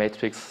data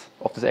matrix,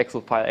 of this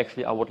Excel file,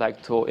 actually I would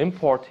like to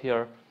import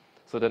here.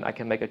 So then I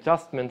can make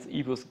adjustments.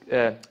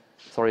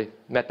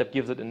 Matlab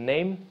gives it a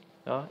name,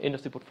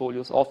 industry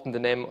portfolios. Often the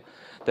name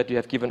that you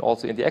have given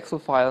also in the Excel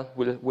file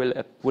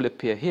will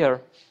appear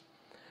here.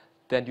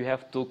 Then you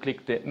have to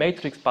click the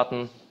matrix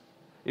button.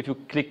 If you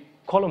click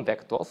column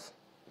vectors,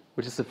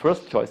 which is the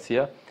first choice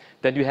here,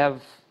 then you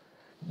have,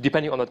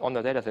 depending on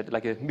the data set,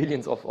 like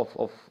millions of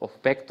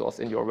vectors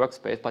in your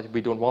workspace, but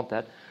we don't want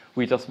that.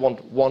 We just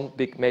want one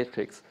big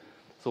matrix.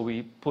 So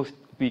we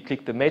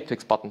click the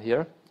matrix button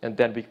here, and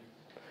then we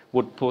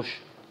would push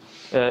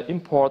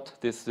import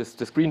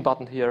this green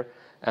button here,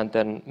 and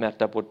then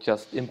Matlab would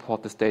just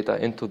import this data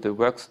into the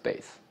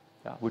workspace,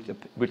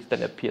 which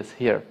then appears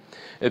here.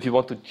 If you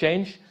want to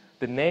change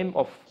the name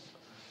of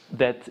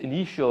that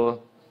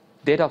initial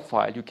data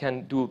file, you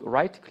can do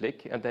right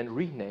click and then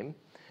rename.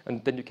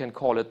 And then you can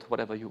call it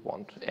whatever you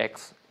want,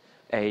 X,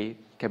 A,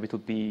 capital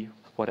B,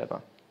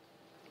 whatever.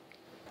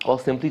 Or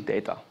simply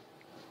data.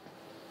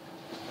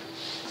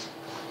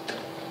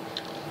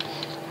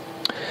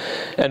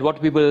 And what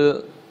we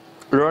will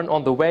learn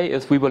on the way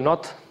is we will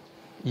not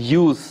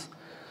use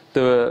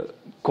the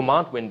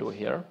command window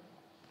here,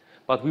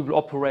 but we will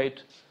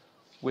operate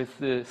with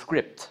the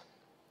script.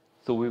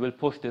 So we will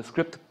push the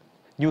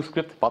new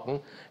script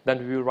button,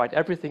 then we will write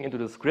everything into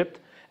the script,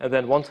 and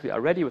then once we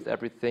are ready with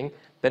everything,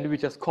 then we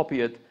just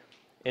copy it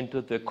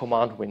into the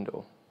command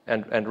window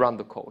and run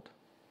the code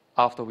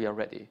after we are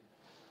ready.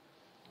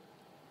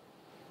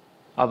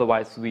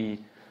 Otherwise, we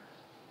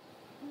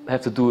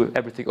have to do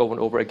everything over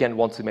and over again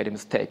once we made a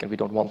mistake, and we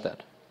don't want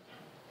that.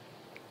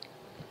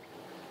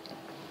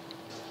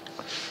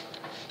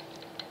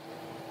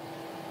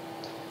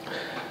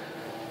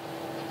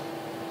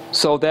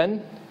 So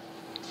then,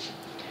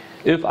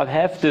 if I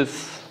have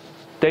this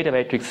data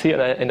matrix here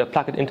and I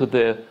plug it into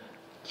the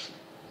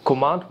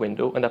command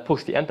window and I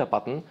push the enter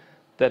button,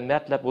 then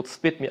Matlab would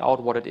spit me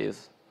out what it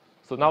is.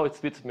 So now it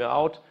spits me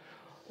out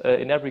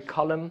in every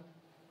column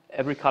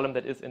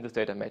that is in this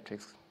data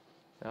matrix.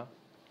 Yeah?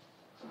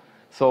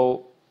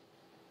 So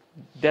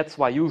that's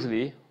why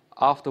usually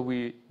after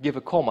we give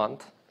a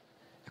comment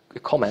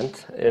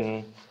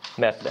in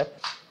Matlab,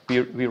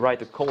 we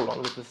write a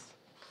colon, which is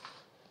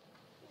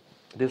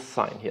this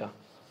sign here.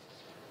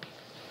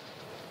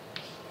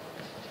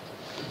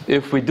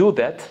 if we do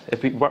that,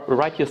 if we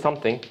write here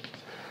something,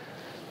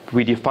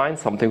 we define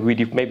something,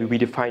 maybe we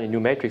define a new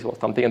matrix or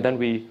something, and then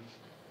we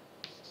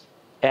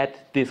add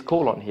this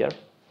colon here,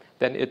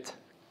 then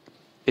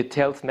it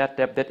tells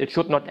Matlab that it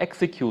should not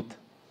execute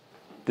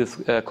this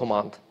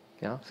command.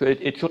 Yeah? So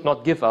it should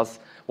not give us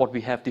what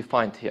we have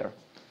defined here.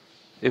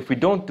 If we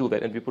don't do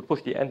that and we would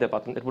push the enter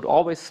button, it would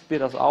always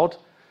spit us out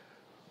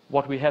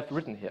what we have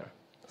written here.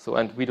 So,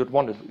 and we don't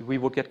want it. We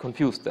would get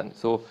confused then.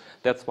 So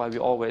that's why we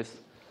always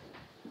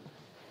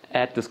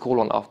add this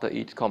colon after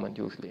each comment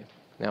usually.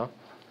 Yeah?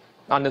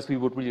 Unless we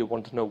would really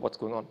want to know what's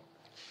going on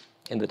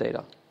in the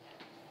data.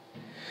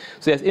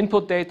 So as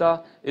input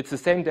data, it's the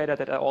same data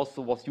that I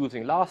also was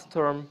using last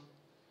term.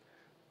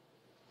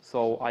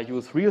 So I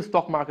use real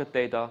stock market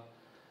data.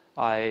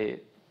 I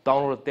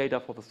downloaded data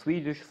for the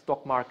Swedish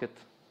stock market.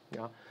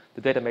 Yeah.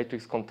 The data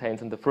matrix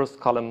contains in the first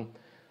column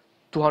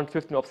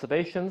 215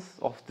 observations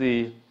of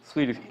the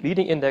Swedish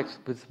leading index,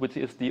 which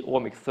is the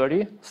OMX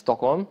 30,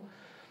 Stockholm.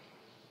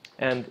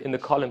 And in the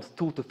columns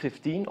 2 to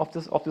 15 of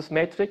this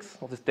matrix,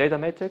 of this data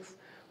matrix,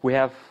 we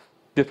have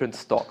different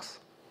stocks.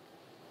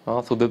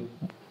 So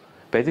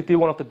basically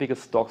one of the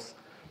biggest stocks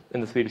in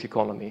the Swedish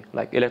economy,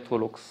 like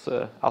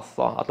Electrolux,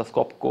 Assa, Atlas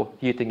Copco,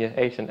 Getinge,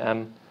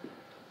 H&M,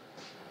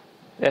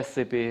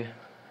 SCB,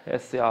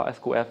 SCA,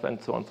 SKF, and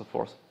so on and so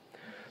forth.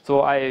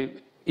 So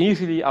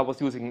initially I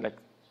was using like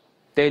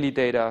daily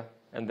data,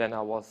 and then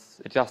I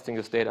was adjusting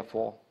this data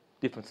for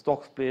different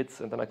stock splits,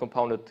 and then I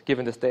compounded,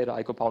 given this data,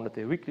 I compounded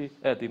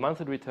the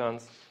monthly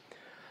returns,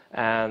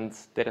 and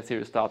data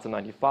series starts in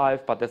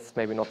 95, but that's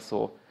maybe not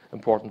so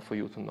important for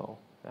you to know.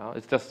 Yeah?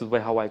 It's just the way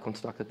how I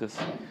constructed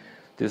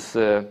this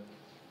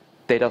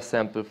data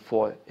sample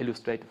for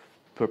illustrative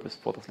purpose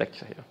for this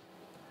lecture here.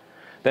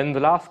 Then in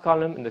the last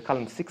column, in the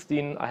column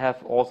 16, I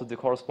have also the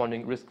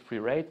corresponding risk-free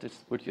rate,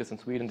 which is in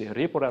Sweden the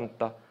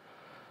reporenta.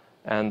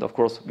 And of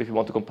course, if you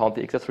want to compound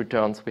the excess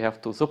returns, we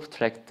have to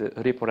subtract the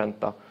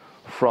reporenta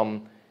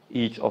from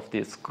each of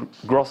these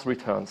gross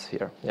returns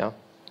here. Yeah.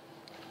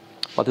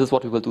 But this is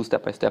what we will do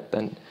step by step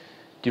then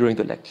during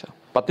the lecture.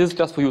 But this is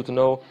just for you to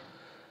know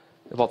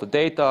about the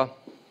data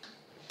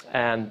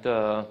and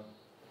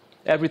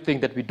everything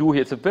that we do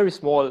here. It's a very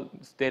small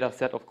data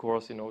set, of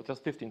course,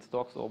 just 15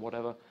 stocks or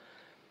whatever,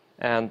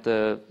 and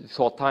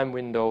short time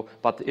window,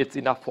 but it's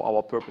enough for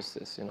our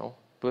purposes,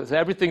 Because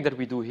everything that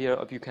we do here,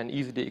 you can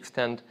easily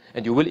extend,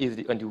 and you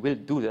will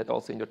do that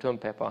also in your term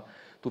paper,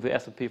 to the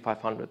S&P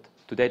 500,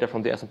 to data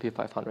from the S&P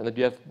 500, and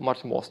you have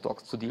much more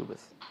stocks to deal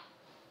with.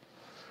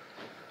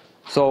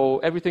 So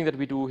everything that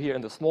we do here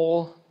in the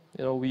small,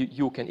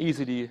 you can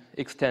easily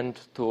extend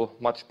to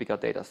much bigger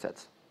data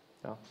sets.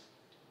 Yeah.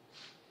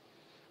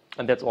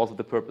 And that's also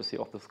the purpose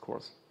here of this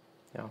course.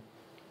 Yeah.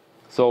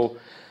 So,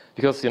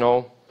 because,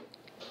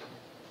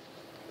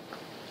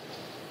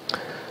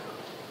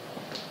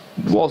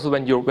 also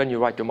when you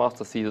write your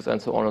master thesis and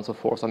so on and so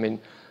forth,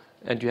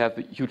 and you have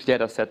a huge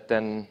data set,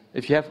 then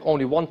if you have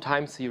only one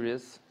time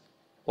series,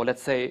 or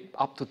let's say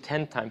up to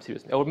 10 time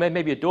series, or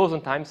maybe a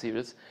dozen time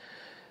series,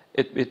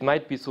 it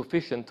might be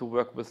sufficient to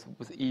work with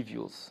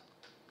eViews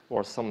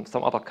or some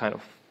other kind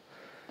of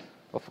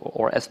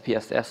or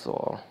SPSS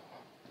or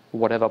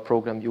whatever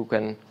program you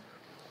can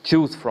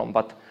choose from.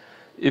 But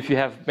if you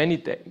have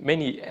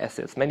many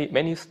assets,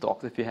 many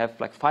stocks, if you have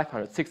like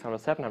 500, 600,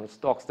 700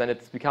 stocks, then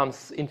it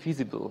becomes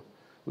infeasible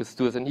with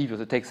students and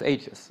eViews. It takes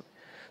ages.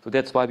 So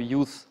that's why we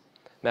use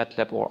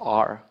Matlab or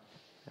R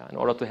in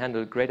order to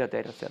handle greater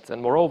data sets.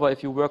 And moreover,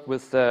 if you work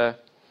with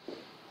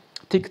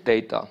tick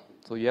data,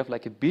 so you have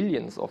like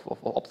billions of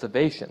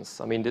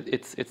observations.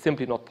 It's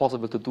simply not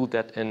possible to do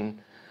that in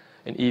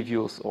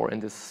eViews or in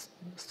this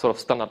sort of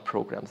standard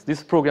programs.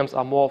 These programs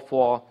are more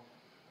for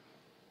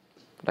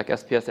like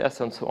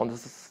SPSS and so on.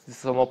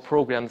 These are more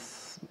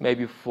programs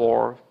maybe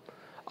for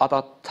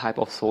other type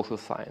of social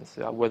science,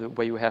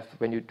 where you have,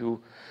 when you do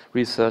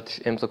research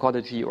in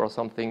psychology or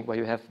something, where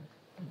you have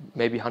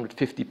maybe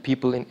 150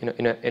 people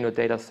in a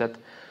data set,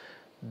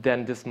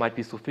 then this might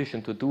be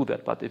sufficient to do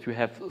that. But if you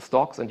have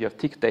stocks and you have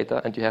tick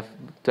data and you have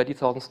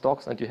 20,000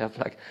 stocks and you have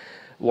like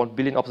 1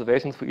 billion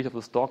observations for each of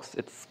the stocks,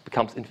 it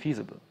becomes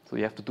infeasible. So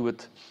you have to do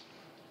it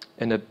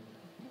in a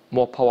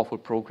more powerful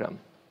program.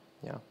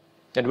 Yeah.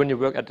 And when you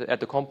work at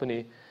the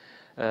company,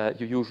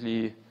 you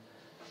usually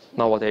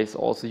nowadays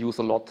also use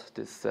a lot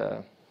this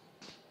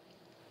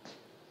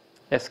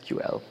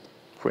SQL,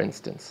 for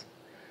instance.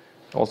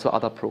 Also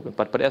other programs,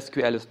 but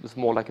SQL is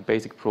more like a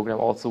basic program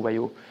also, where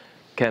you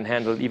can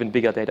handle even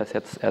bigger data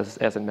sets as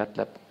in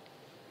Matlab.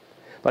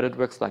 But it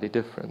works slightly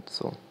different.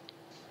 So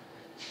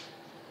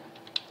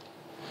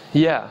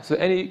yeah. So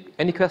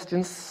any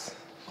questions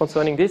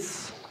concerning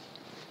this?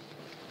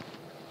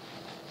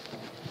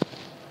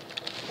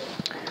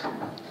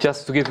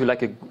 Just to give you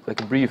like a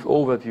brief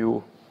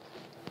overview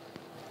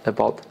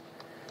about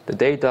the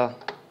data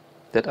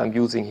that I'm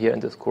using here in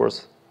this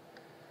course.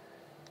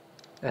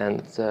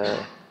 And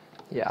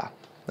yeah,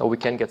 now we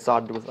can get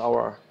started with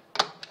our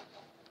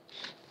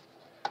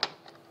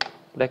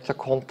lecture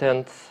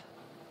content.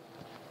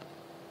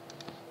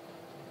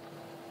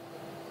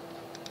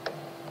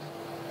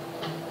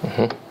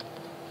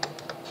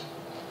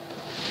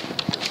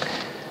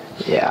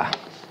 Yeah.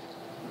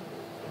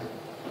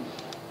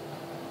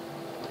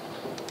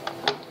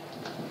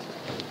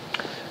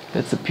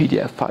 That's a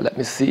PDF file. Let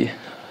me see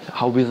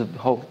how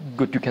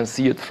good you can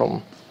see it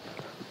from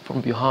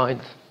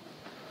behind.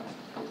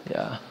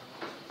 Yeah.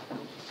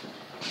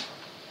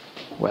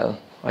 Well,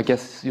 I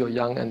guess you're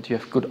young and you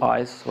have good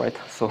eyes, right?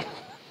 So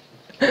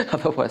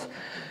otherwise,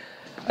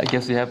 I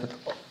guess you have it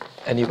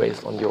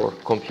anyways on your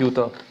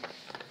computer.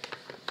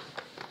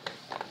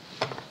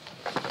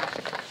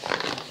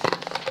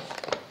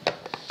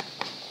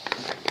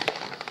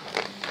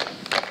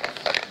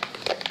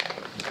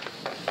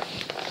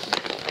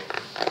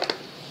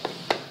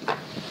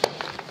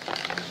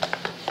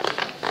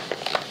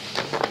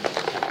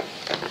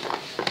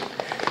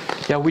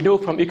 Yeah, we know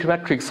from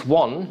econometrics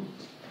 1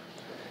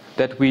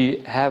 that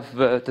we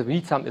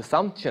need some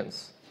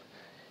assumptions.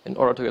 In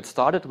order to get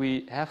started,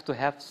 we have to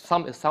have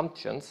some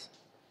assumptions.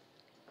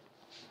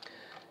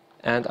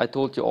 And I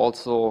told you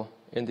also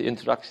in the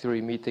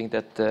introductory meeting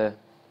that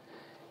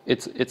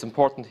it's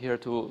important here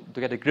to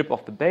get a grip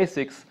of the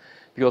basics,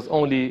 because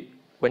only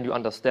when you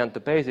understand the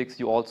basics,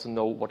 you also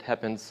know what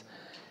happens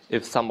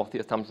if some of the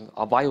assumptions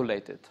are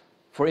violated.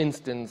 For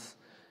instance,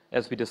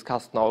 as we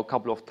discussed now a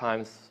couple of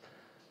times,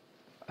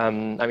 I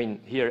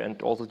mean here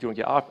and also during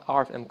the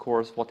RFM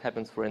course, what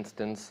happens, for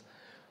instance,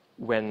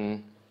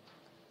 when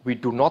we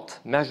do not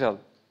measure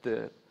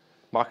the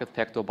market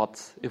factor,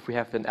 but if we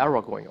have an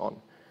error going on.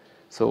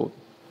 So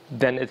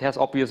then it has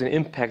obviously an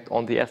impact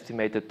on the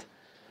estimated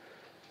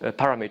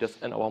parameters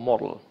in our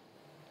model.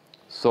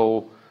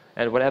 So,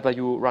 and whenever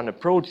you run a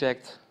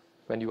project,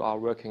 when you are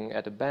working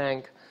at a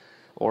bank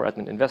or at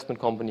an investment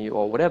company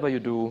or whatever you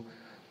do,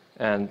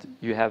 and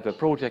you have a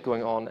project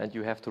going on and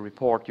you have to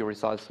report your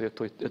results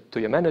to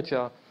your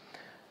manager,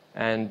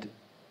 and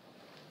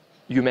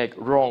you make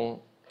wrong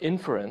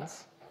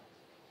inference,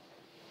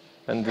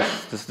 and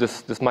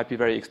this might be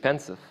very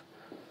expensive.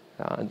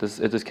 And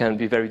this can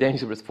be very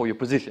dangerous for your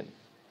position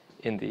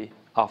in the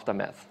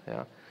aftermath.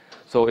 Yeah?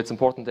 So it's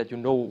important that you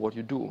know what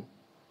you do,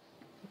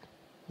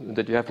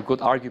 that you have a good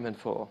argument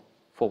for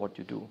what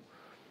you do.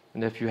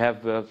 And if you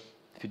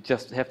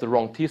just have the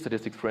wrong t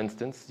statistics, for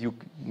instance, you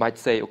might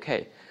say,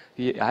 okay,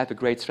 I have a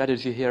great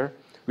strategy here,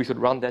 we should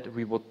run that,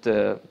 we would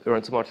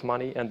earn so much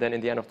money, and then in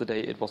the end of the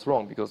day it was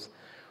wrong because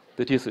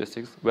the t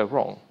statistics were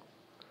wrong.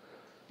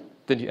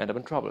 Then you end up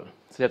in trouble.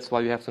 So that's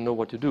why you have to know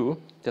what you do.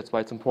 That's why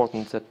it's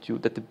important that you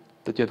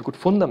have a good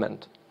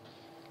fundament.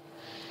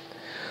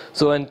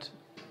 So, and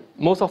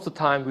most of the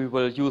time we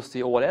will use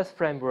the OLS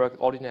framework,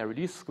 ordinary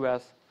least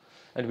squares,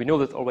 and we know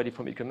this already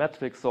from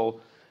econometrics.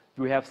 So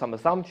we have some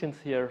assumptions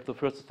here. The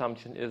first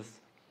assumption is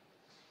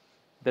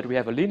that we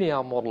have a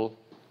linear model,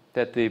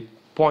 that the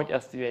point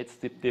estimates,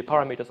 the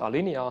parameters are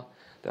linear,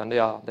 and they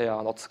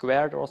are not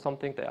squared or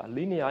something, they are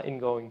linear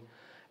ingoing,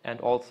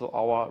 and also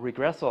our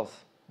regressors,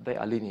 they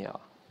are linear.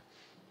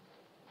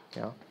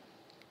 Yeah.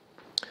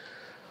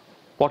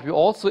 What we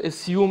also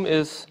assume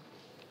is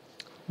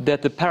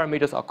that the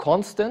parameters are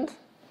constant.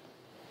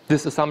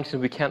 This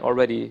assumption we can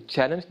already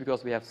challenge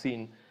because we have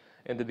seen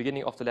in the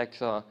beginning of the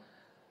lecture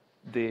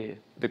the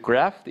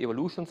graph, the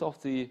evolutions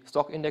of the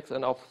stock index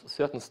and of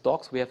certain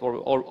stocks. We have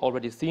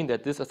already seen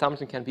that this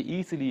assumption can be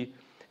easily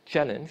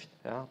challenged.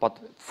 Yeah? But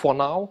for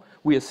now,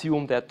 we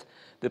assume that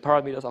the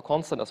parameters are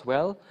constant as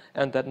well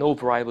and that no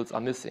variables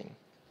are missing.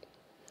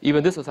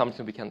 Even this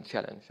assumption we can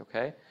challenge,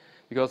 okay?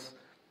 Because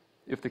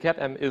if the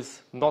CAPM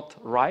is not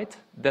right,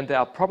 then there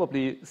are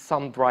probably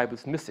some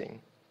variables missing.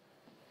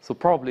 So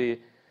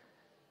probably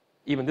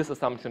even this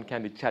assumption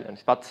can be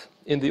challenged. But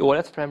in the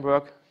OLS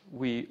framework,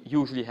 we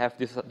usually have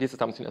this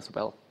assumption as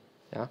well.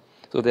 Yeah?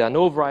 So there are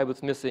no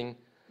variables missing,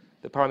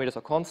 the parameters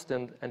are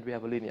constant, and we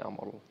have a linear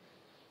model.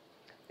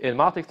 In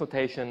matrix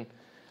notation,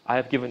 I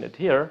have given it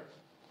here.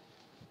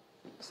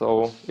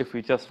 So if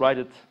we just write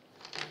it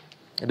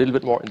a little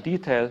bit more in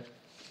detail,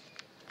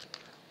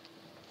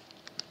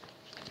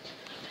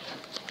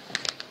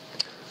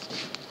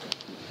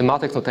 in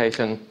matrix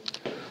notation,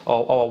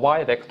 our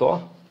y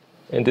vector,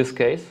 in this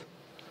case,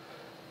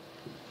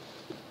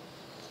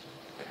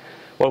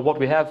 well, what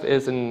we have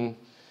is, in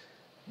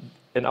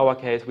our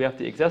case, we have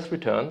the excess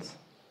returns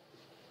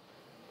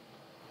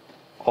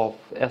of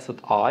asset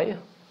I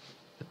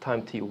at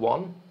time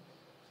t1.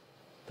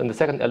 Then the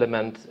second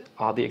element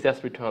are the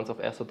excess returns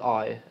of asset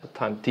I at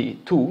time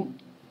t2.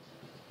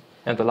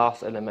 And the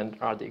last element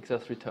are the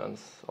excess returns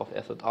of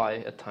asset I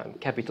at time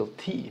capital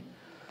T.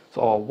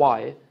 So our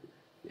y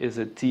is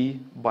a t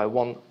by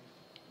 1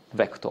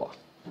 vector.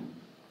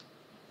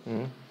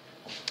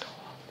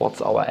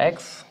 What's our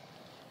x?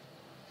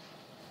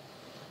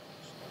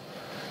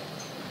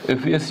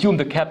 If we assume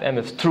the CAPM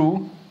is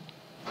true,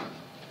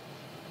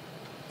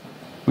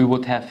 we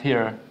would have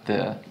here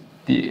the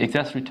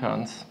excess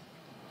returns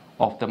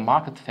of the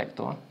market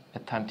factor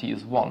at time t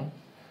is 1.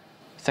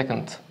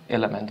 Second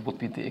element would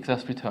be the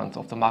excess returns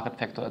of the market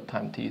factor at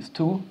time t is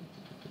 2.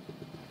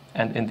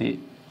 And in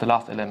the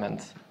last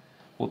element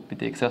would be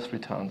the excess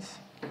returns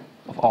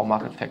of our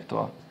market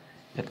factor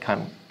at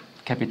time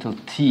capital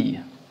T.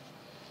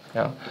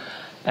 Yeah?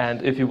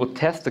 And if you would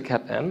test the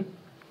CAPM,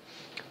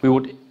 we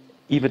would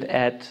even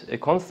add a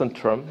constant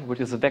term, which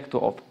is a vector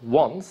of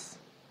ones,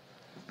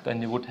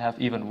 then you would have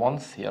even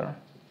ones here.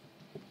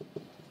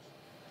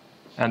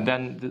 And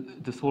then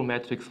this whole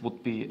matrix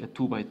would be a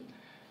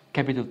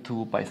capital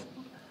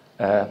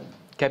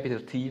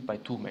T by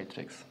 2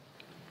 matrix.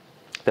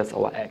 That's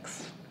our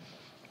X,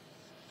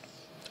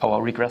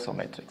 our regressor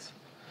matrix.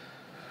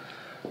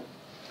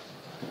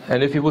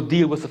 And if we would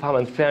deal with the Farmer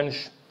and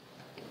French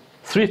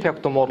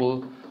 3-factor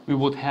model, we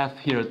would have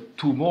here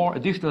 2 more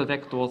additional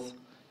vectors.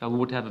 We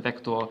would have a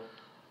vector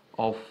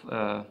of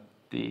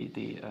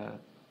the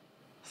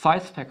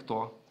size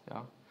factor,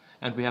 yeah?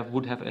 And we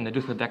would have an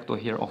additional vector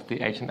here of the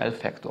HML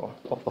factor,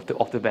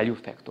 of the value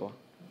factor.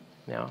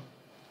 Yeah.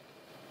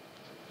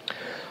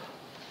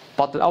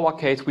 But in our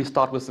case, we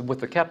start with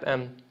the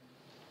CAPM,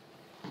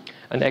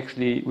 and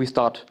actually we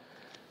start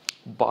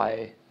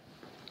by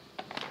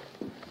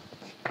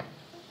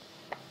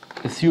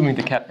assuming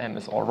the CAPM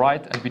is all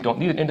right, and we don't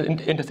need an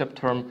intercept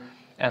term,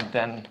 and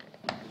then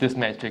this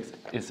matrix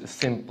is a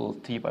simple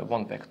T by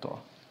 1 vector.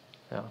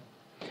 Yeah.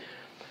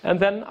 And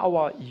then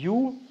our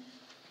U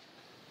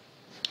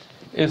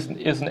is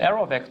an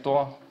error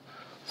vector,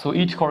 so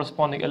each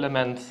corresponding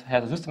element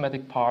has a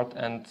systematic part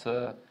and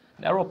an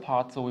error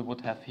part, so we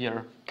would have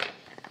here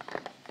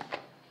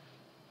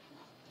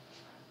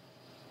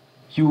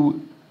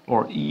U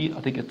or E,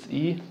 I think it's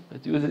E,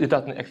 it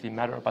doesn't actually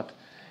matter, but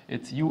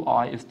it's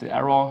UI is the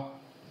error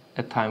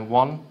at time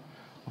 1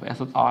 of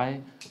asset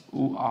I,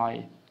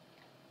 UI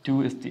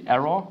 2 is the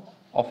error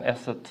of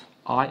asset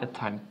I at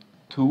time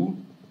 2,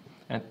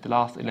 and the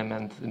last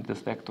element in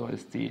this vector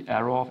is the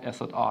error of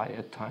asset I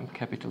at time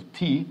capital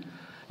T,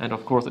 and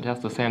of course it has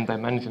the same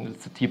dimension,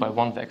 it's a T by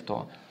 1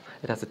 vector.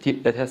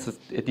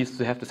 It needs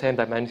to have the same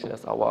dimension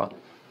as our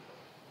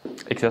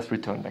excess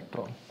return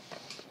vector.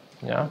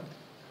 Yeah.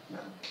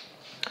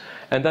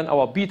 And then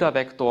our beta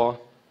vector,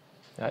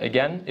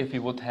 again, if we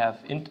would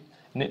have an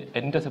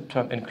intercept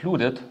term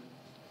included,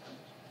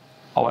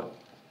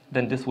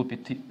 then this would be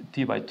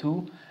T by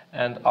 2,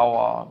 and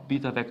our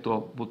beta vector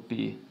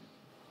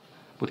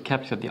would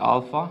capture the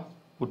alpha,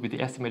 would be the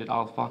estimated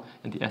alpha,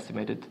 and the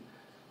estimated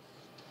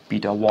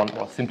beta 1,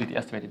 or simply the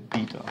estimated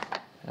beta.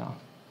 Yeah.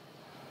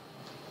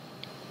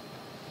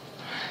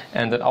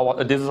 And then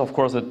this is of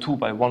course a 2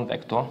 by 1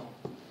 vector,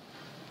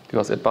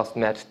 because it must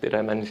match the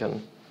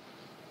dimension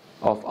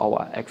of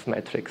our X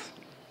matrix.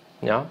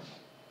 Yeah?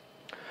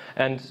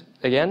 And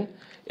again,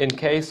 in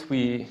case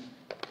we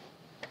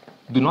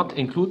do not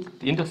include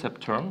the intercept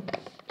term,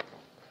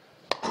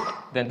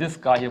 then this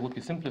guy here would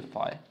be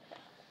simplified.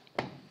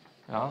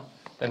 Yeah?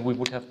 Then we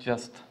would have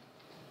just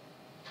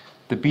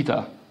the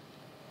beta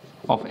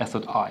of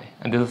asset I.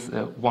 And this is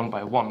 1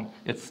 by 1.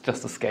 It's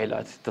just a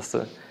scalar. It's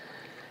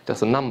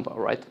just a number,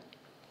 right?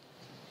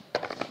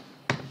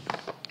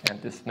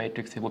 And this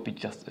matrix here would be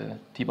just a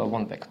T by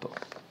 1 vector.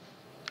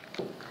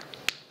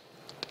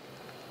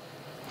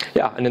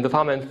 Yeah, and in the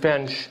Farmer and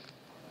French,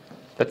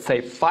 let's say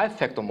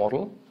 5-factor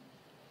model,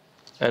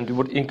 and we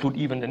would include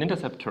even an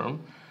intercept term,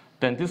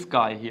 then this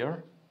guy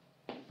here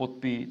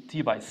would be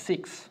T by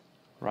 6,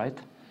 right?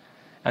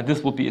 And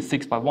this would be a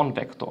 6 by 1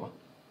 vector,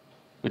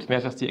 which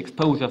measures the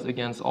exposures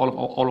against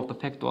all of the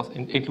factors,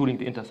 including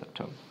the intercept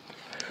term.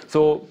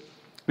 So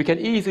we can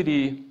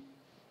easily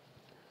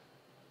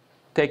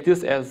take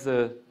this as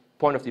a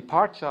point of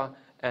departure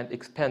and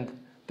expand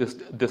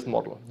this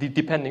model,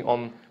 depending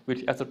on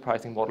which asset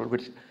pricing model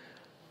which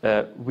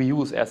we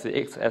use as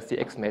the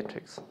X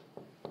matrix.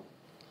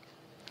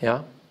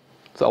 Yeah.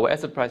 So our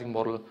asset pricing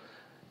model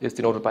is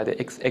denoted by the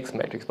X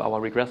matrix, by our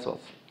regressors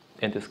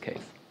in this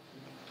case.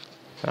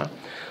 Yeah.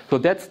 So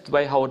that's the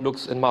way how it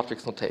looks in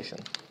matrix notation.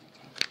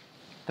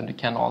 Then we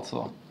can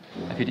also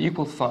have the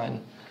equal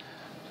sign.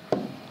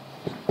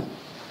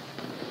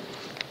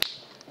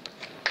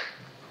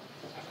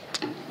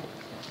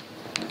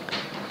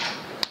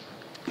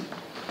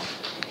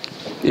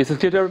 Is it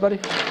clear to everybody?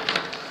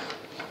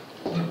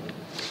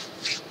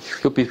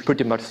 Should be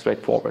pretty much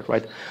straightforward,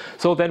 right?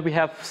 So then we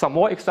have some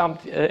more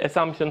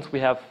assumptions. We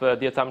have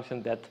the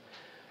assumption that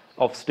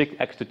of strict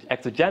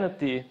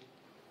exogeneity.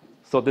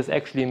 So this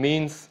actually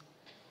means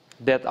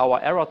that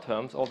our error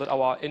terms, or that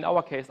in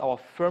our case, our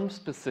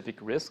firm-specific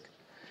risk,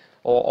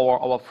 or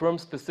our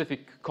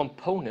firm-specific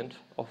component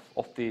of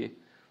the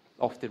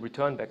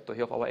return vector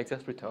here of our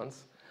excess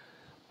returns,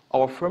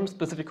 our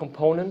firm-specific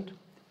component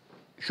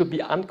should be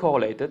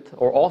uncorrelated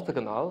or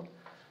orthogonal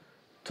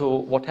to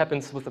what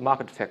happens with the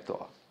market factor.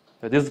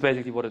 Now, this is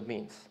basically what it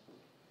means.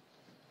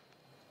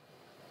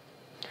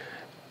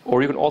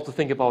 Or you can also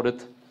think about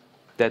it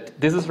that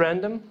this is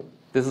random,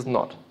 this is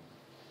not.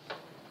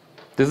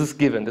 This is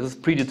given, this is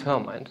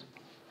predetermined.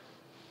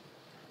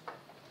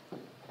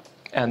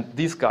 And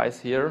these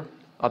guys here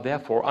are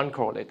therefore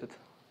uncorrelated.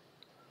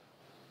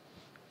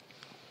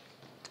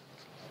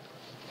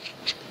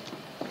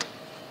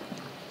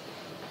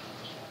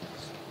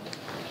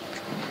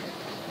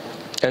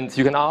 And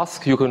you can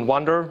ask, you can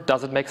wonder,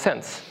 does it make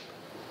sense?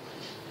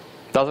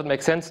 Does it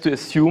make sense to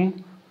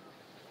assume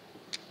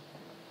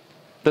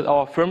that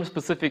our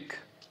firm-specific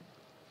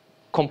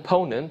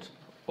component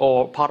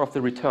or part of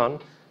the return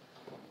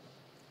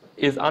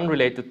is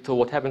unrelated to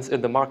what happens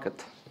in the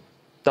market.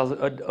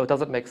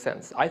 Does it make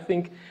sense? I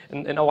think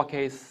in our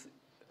case,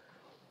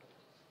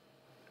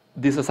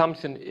 this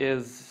assumption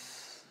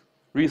is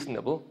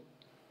reasonable,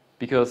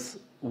 because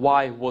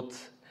why would,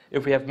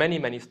 if we have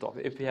many stocks,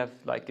 if we have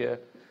like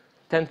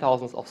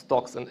 10,000 of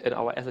stocks in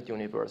our asset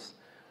universe,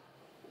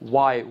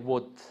 why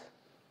would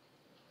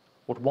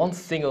one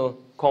single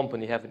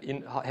company have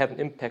an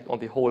impact on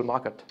the whole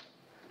market?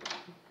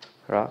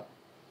 Right?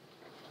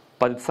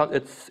 But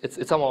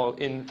it's somehow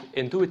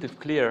intuitive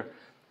clear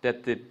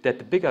that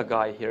the bigger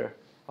guy here,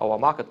 our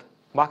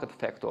market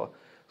factor,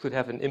 should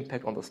have an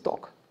impact on the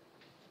stock.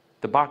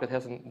 The market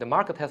has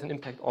an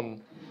impact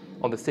on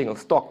the single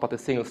stock, but the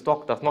single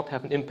stock does not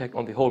have an impact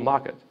on the whole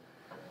market.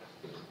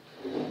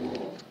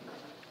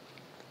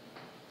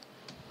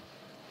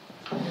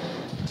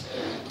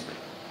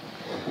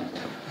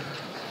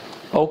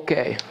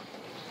 Okay.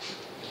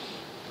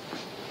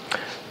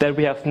 Then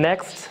we have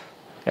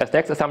as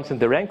next assumption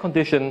the rank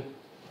condition.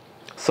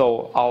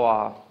 So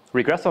our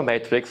regressor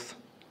matrix,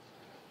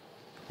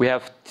 we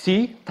have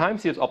T time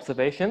series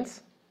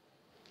observations,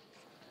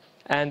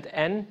 and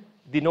N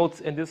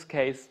denotes in this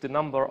case the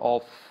number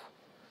of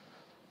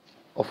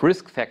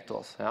risk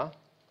factors. Yeah?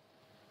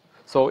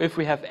 So if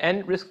we have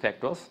N risk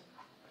factors,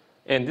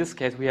 in this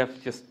case we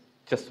have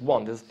just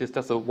one. This is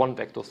just a one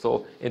vector.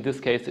 So in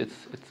this case it's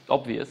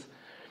obvious.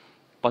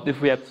 But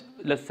if we have,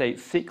 let's say,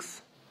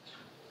 six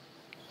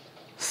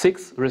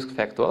risk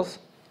factors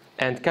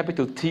and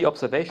capital T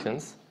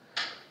observations,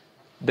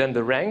 then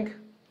the rank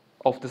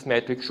of this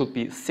matrix should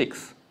be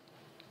 6.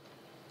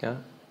 Yeah?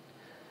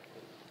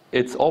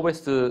 It's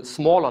always the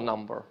smaller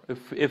number.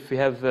 If we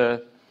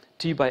have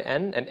T by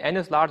N and N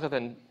is larger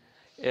than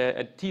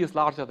T is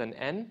larger than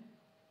N,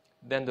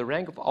 then the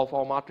rank of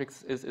our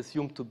matrix is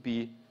assumed to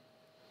be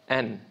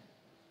N.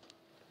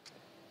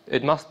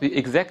 It must be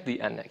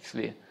exactly N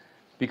actually,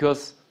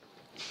 because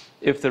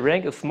if the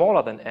rank is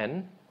smaller than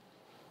N,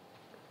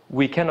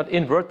 we cannot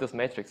invert this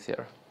matrix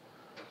here.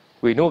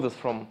 We know this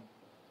from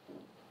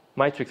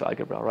matrix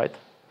algebra, right?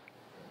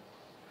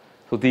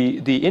 So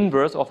the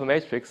inverse of a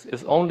matrix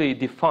is only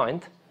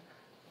defined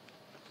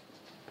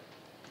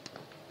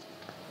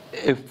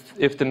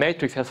if the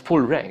matrix has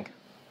full rank.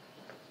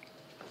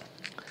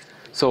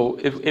 So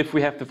if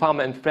we have the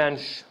Farmer and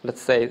French,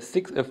 let's say,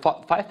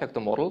 5-factor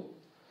model,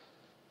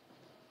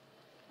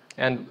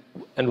 and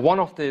one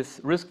of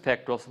these risk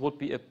factors would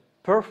be a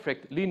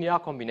perfect linear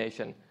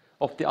combination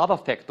of the other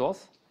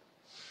factors,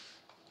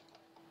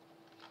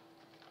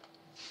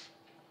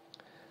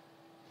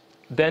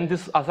 then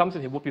this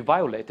assumption here would be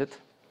violated,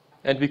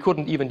 and we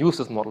couldn't even use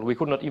this model. We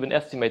could not even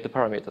estimate the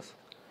parameters.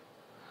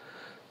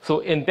 So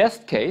in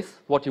best case,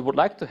 what you would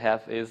like to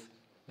have is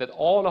that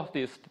all of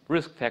these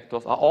risk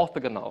factors are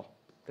orthogonal.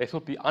 They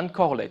should be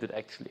uncorrelated,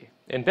 actually.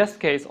 In best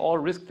case, all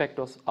risk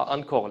factors are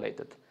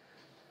uncorrelated.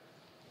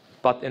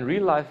 But in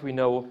real life, we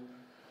know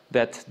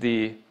that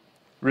the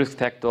risk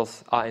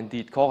factors are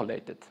indeed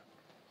correlated.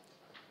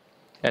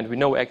 And we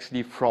know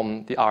actually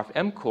from the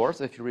RFM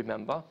course, if you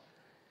remember,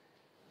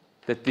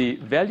 that the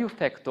value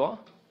factor,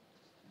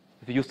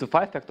 if we use the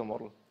 5-factor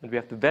model, and we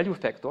have the value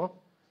factor,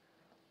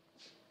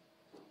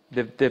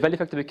 the value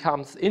factor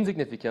becomes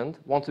insignificant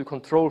once we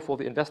control for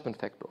the investment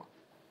factor.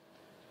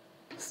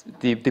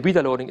 The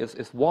beta loading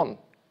is 1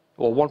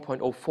 or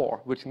 1.04,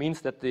 which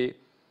means that the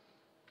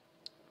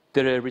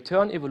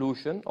return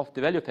evolution of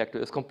the value factor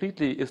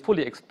is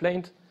fully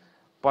explained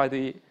by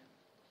the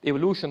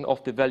evolution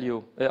of the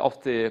value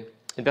of the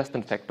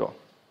investment factor.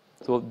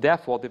 So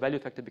therefore, the value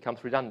factor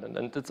becomes redundant,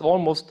 and it's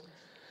almost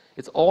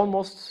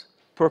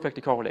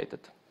perfectly correlated.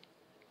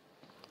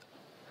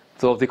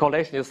 So the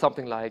correlation is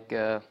something like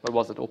what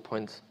was it,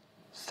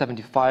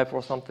 0.75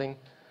 or something.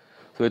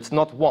 So it's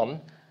not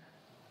 1,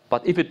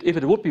 but if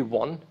it would be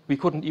 1, we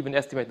couldn't even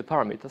estimate the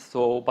parameters.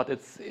 So, but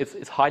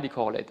it's highly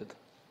correlated.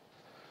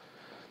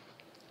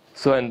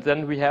 So and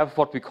then we have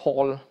what we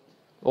call,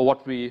 or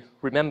what we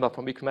remember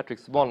from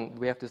econometrics 1,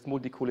 we have this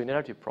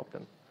multicollinearity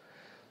problem.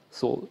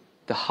 So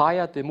the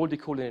higher the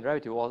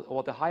multicollinearity,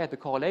 or the higher the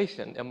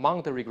correlation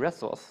among the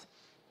regressors,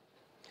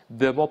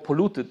 the more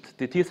polluted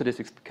the T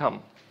statistics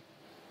become,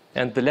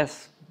 and the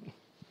less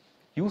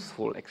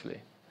useful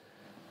actually.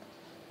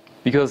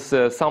 Because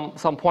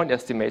some point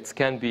estimates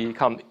can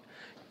become,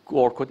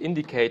 or could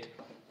indicate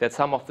that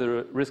some of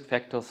the risk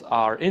factors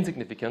are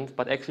insignificant,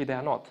 but actually they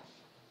are not.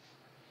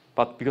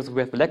 But because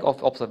we have a lack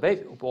of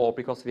observation, or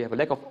because we have a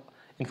lack of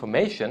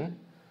information,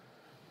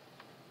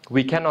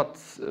 we cannot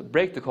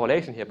break the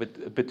correlation here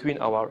between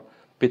our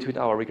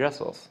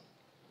regressors.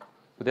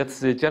 So that's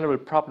the general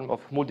problem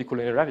of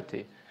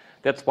multicollinearity.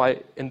 That's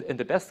why in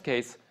the best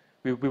case,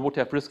 we would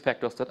have risk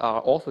factors that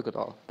are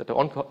orthogonal,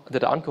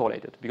 that are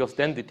uncorrelated, because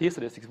then the T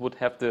statistics would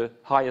have the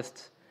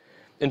highest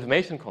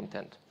information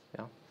content.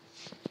 Yeah?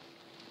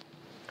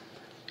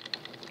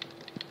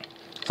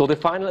 So the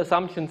final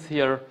assumptions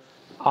here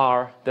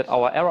are that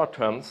our error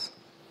terms,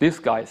 these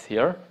guys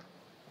here,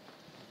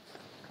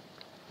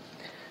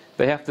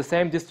 they have the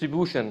same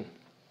distribution.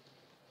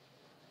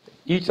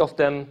 Each of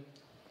them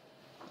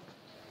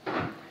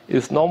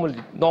is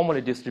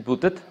normally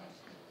distributed.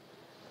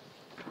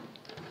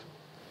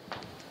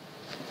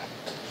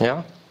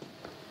 Yeah.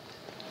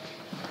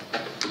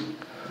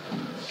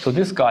 So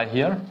this guy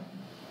here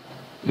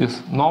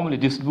is normally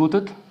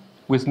distributed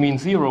with mean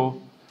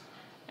 0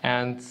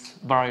 and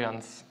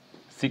variance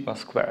sigma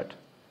squared.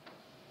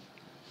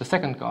 The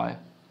second guy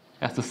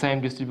has the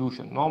same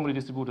distribution, normally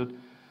distributed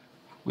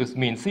with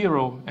mean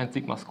 0 and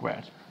sigma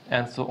squared,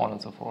 and so on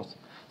and so forth.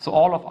 So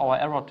all of our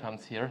error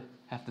terms here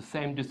have the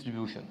same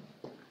distribution.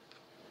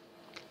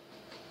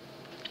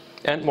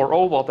 And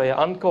moreover, they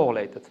are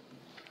uncorrelated.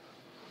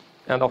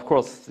 And of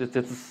course, this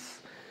is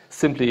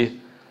simply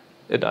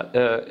a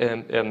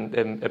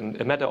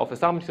matter of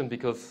assumption,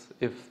 because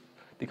if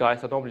the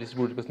guys are normally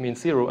distributed with mean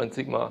 0 and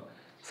sigma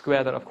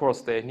squared, then of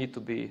course they need to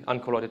be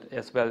uncorrelated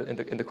as well in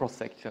the cross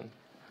section.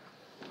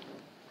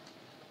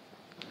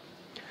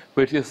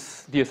 Which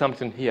is the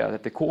assumption here,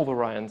 that the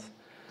covariance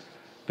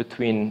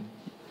between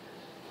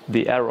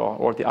the error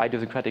or the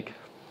idiosyncratic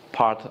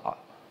part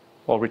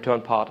or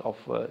return part of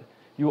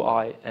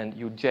ui and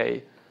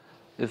uj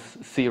is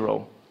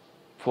 0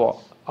 for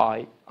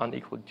I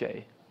unequal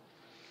j.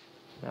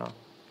 Yeah.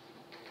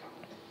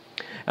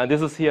 And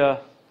this is here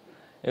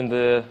in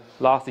the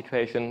last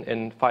equation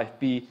in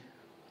 5b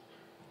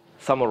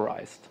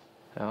summarized.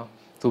 Yeah.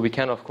 So we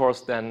can of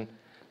course then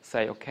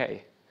say,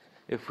 okay,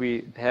 if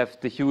we have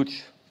the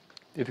huge,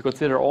 if you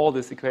consider all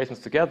these equations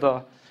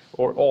together,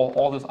 or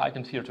all these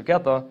items here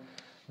together,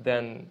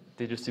 then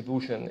the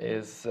distribution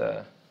is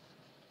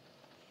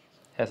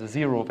has a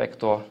 0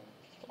 vector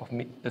of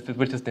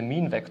which is the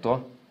mean vector,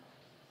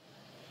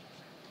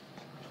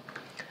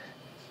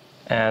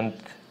 and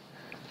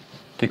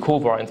the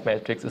covariance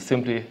matrix is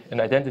simply an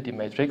identity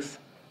matrix,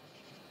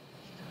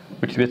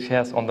 which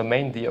has on the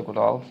main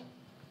diagonal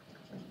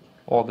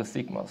all the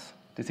sigmas,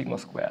 the sigma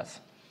squares,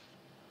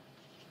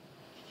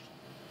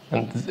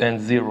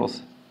 and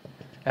zeros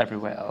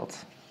everywhere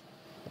else.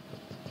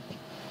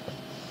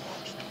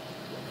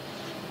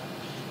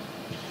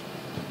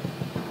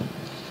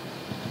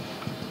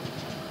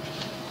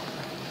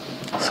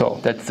 So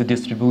that's the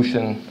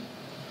distribution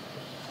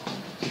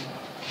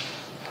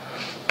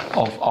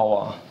of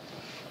our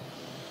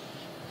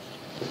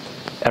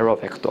error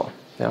vector.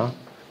 Yeah?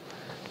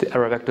 The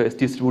error vector is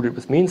distributed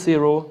with mean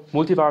 0,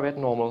 multivariate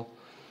normal,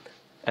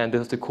 and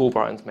this is the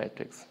covariance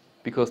matrix.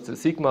 Because the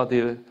sigma,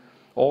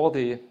 all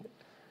the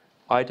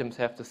items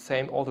have the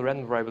same, all the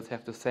random variables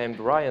have the same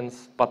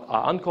variance, but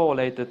are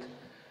uncorrelated,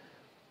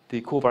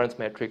 the covariance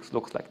matrix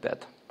looks like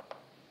that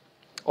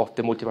of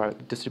the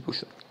multivariate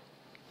distribution.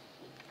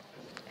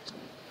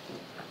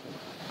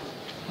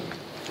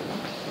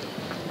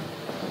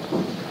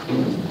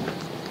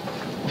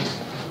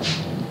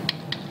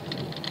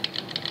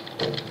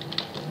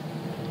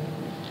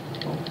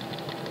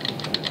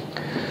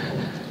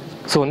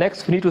 So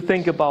next we need to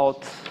think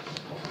about,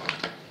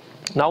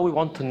 now we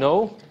want to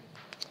know,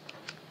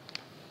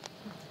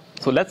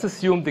 so let's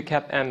assume the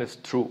CAPM is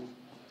true.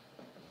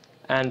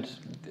 And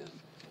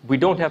we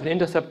don't have an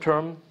intercept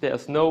term,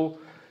 there's no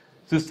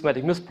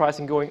systematic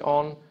mispricing going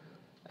on,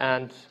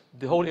 and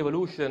the whole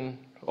evolution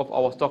of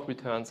our stock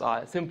returns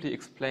are simply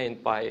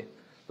explained by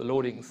the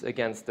loadings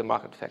against the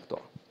market factor.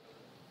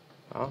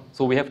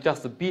 So we have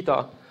just the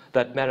beta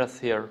that matters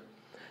here,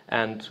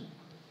 and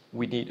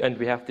we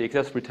have the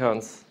excess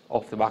returns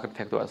of the market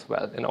factor as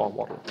well in our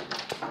model.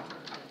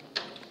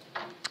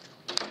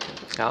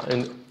 Yeah,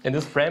 in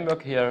this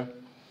framework here,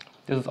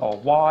 this is our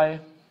y,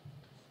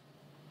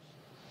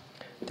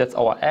 that's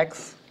our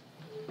x,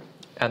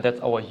 and that's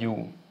our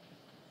u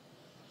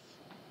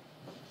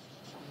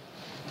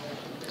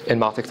in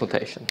matrix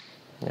notation.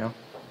 Yeah.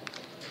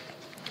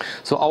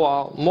 So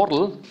our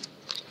model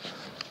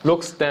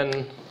looks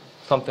then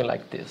something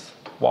like this.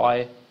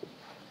 Y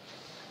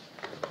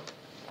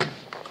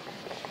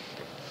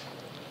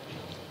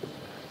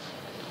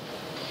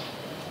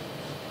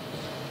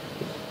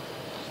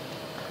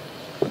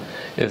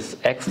is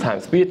x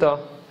times beta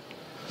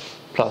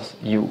plus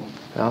u.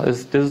 Yeah,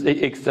 this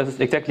is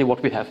exactly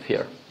what we have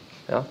here.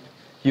 Yeah?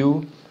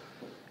 U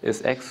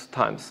is x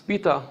times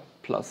beta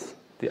plus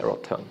the error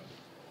term.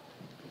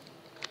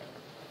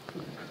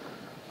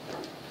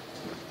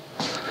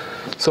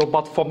 So,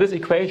 but from this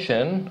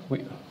equation,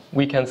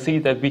 we can see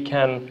that we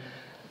can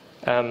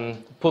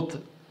put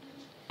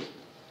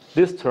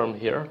this term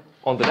here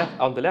on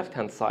the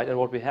left-hand side, and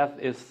what we have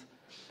is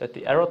that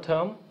the error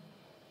term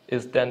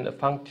is then a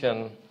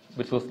function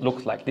which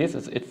looks like this.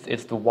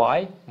 It's the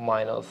y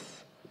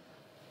minus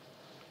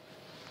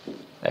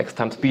x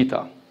times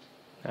beta.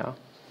 Yeah?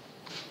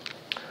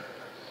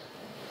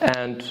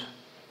 And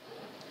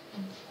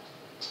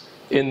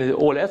in the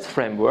OLS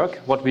framework,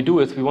 what we do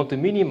is we want to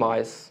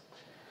minimize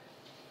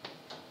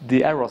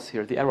the errors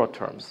here, the error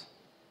terms.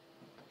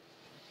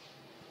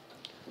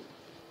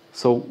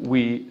 So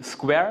we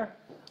square,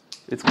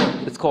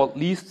 it's called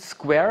least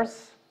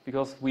squares,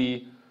 because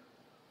we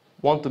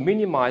want to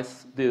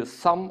minimize the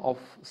sum of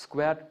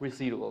squared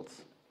residuals.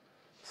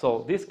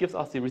 So this gives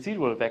us the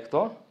residual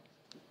vector,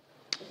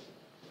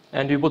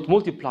 and we would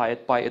multiply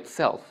it by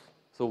itself.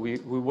 So we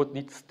would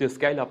need the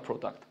scalar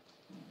product.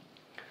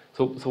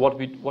 So what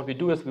we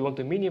do is we want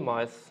to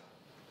minimize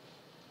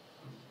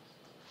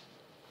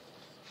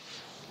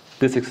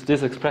this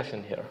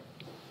expression here,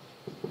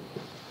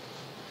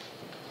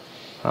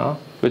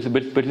 which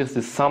is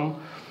the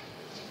sum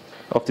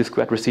of the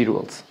squared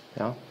residuals.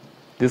 Yeah?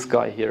 This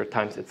guy here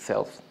times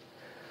itself.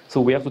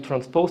 So we have to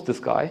transpose this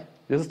guy.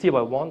 This is t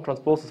by 1,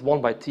 transpose is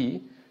 1 by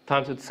t,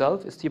 times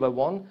itself is t by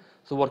 1.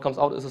 So what comes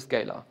out is a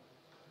scalar.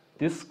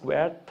 This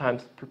squared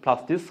times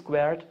plus this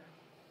squared,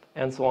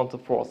 and so on and so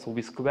forth. So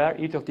we square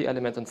each of the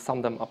elements and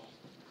sum them up.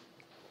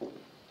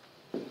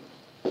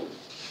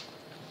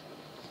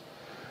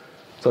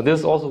 So this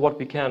is also what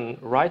we can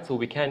write. So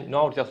we can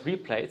now just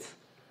replace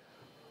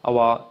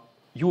our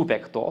u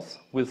vectors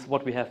with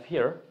what we have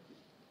here.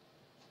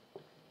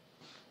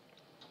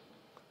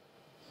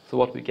 So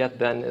what we get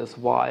then is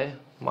y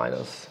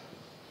minus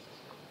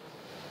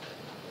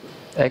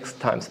x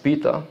times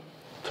beta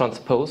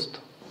transposed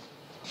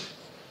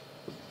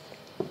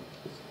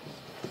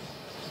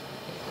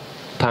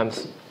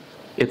times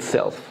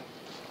itself.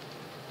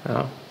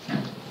 Yeah.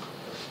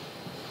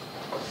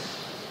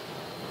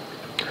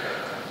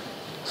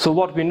 So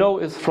what we know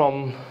is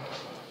from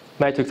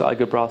matrix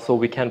algebra, so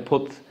we can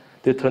put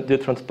the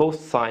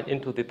transposed sign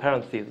into the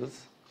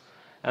parentheses,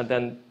 and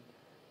then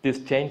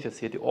this changes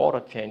here, the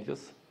order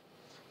changes.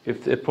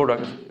 If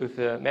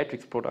the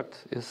matrix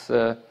product is,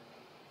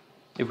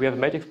 if we have a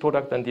matrix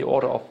product, then the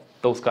order of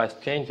those guys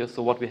changes.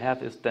 So what we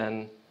have is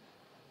then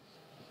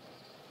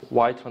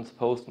y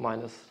transposed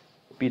minus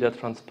beta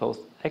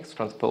transposed x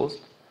transposed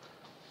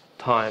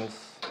times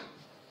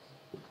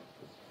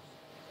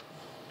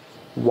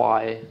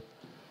y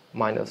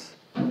minus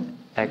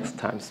x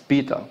times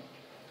beta.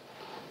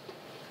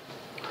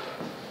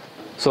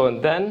 So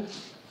and then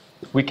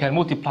we can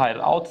multiply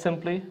it out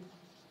simply.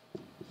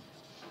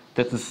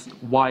 That is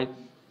y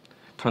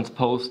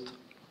transposed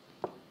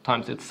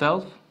times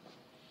itself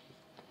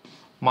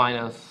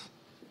minus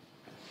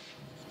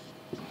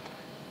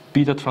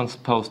beta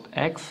transposed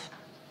x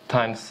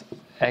times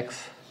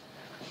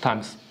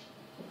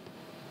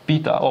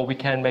beta. Or we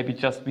can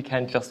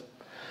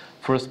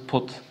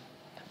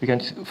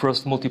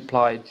first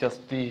multiply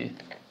just the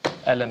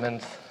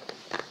element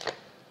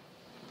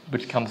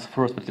which comes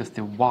first, which is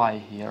the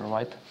y here,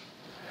 right?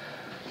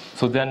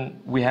 So then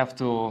we have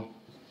to,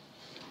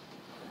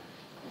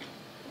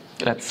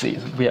 let's see,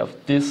 we have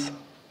this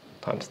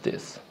times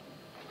this.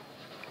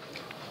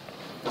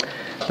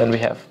 Then we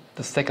have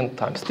the second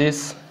times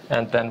this,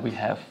 and then we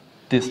have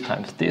this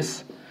times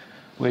this,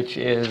 which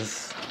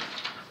is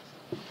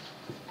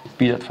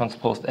beta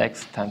transposed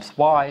x times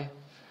y,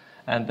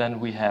 and then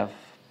we have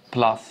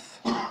plus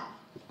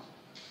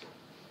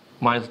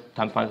minus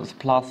times minus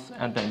plus,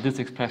 and then this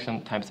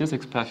expression times this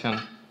expression,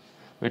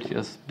 which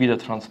is beta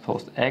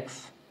transposed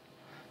x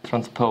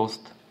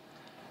transposed,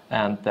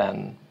 and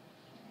then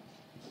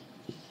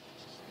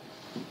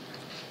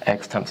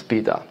x times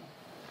beta.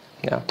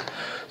 Yeah.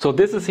 So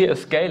this is here a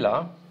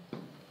scalar.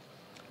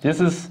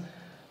 This is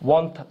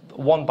one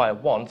by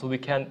one. So we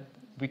can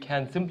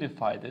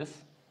simplify this.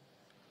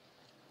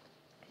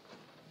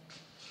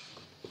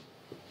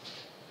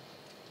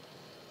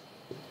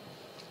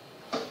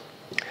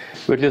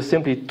 Which is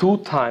simply 2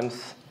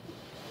 times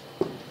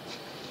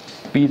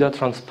beta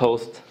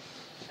transposed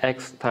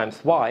x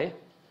times y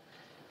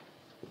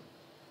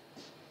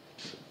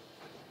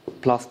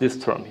plus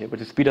this term here, which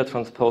is beta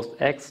transposed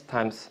x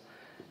times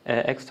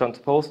x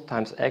transposed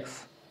times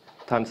x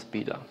times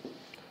beta.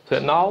 So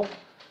now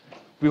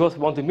we also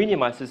want to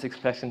minimize this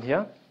expression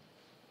here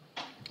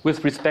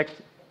with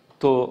respect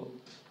to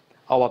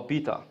our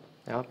beta,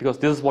 yeah? Because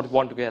this is what we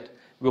want to get.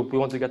 We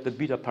want to get the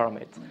beta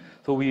parameter.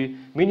 So we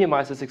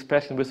minimize this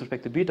expression with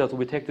respect to beta, so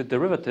we take the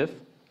derivative.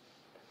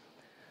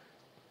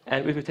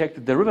 And if we take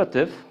the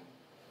derivative,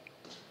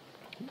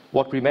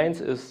 what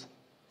remains is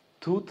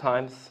 2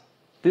 times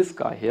this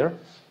guy here.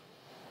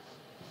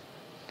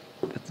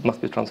 That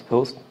must be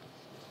transposed.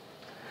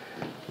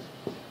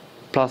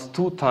 Plus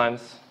 2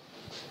 times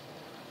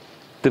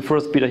the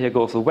first beta here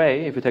goes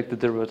away if we take the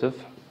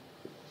derivative.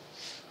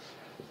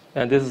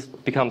 And this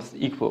becomes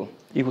equal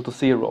to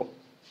 0.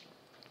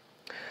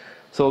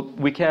 So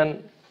we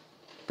can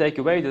take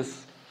away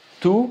this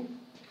 2.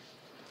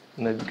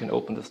 Maybe we can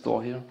open this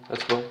door here as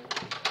well.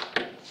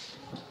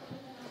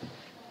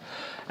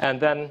 And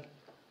then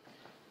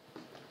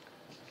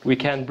we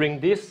can bring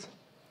this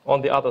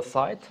on the other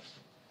side.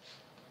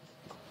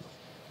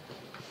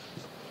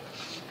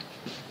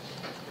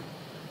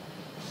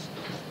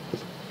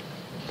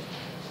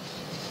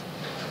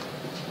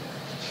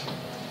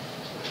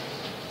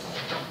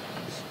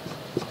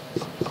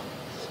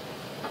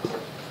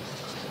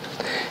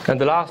 And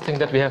the last thing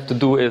that we have to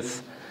do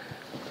is,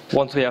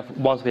 once we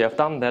have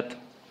done that,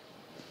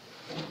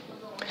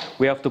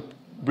 we have to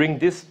bring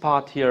this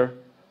part here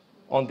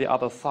on the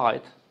other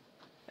side,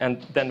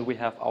 and then we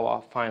have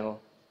our final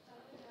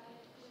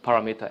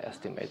parameter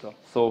estimator.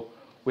 So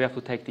we have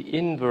to take the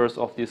inverse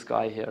of this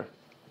guy here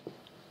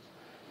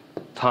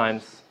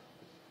times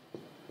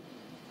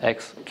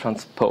x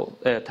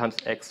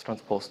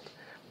transposed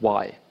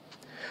y.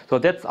 So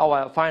that's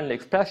our final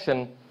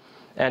expression,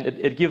 and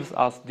it gives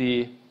us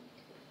the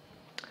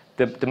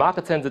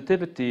market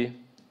sensitivity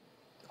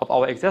of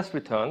our excess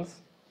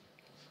returns,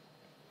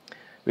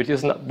 which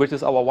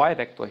is our y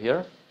vector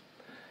here,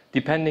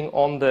 depending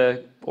on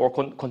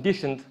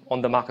conditioned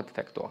on the market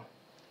factor.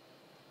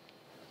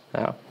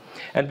 Yeah.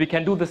 And we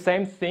can do the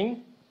same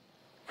thing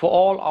for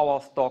all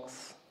our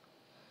stocks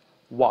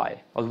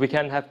y. Or we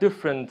can have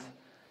different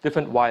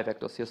y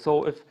vectors here.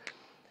 So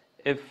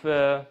if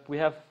we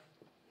have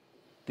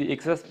the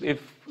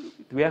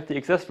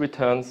excess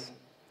returns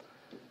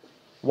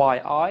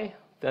yi,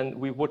 then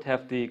we would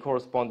have the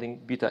corresponding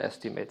beta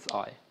estimates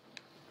I.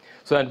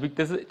 So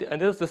this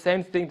is the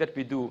same thing that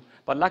we do,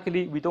 but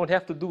luckily we don't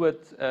have to do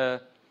it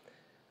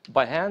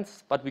by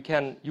hands, but we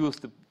can use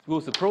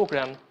the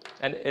program,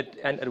 and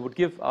it would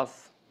give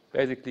us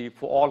basically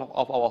for all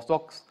of our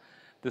stocks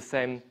the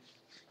same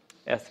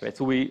estimate.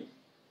 So we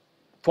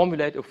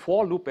formulate a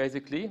for loop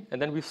basically,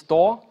 and then we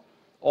store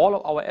all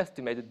of our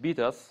estimated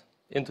betas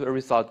into a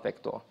result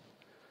vector.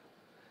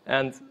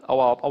 And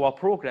our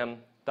program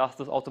does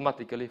this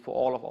automatically for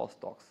all of our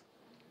stocks.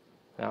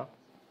 Yeah.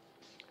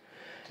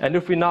 And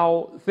if we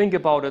now think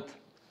about it,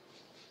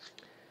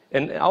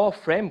 in our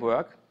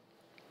framework,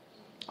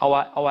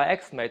 our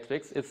X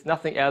matrix is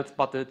nothing else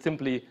but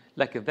simply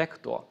like a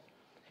vector.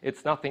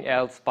 It's nothing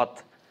else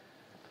but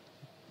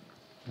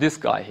this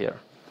guy here.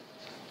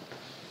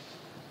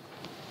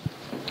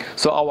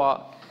 So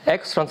our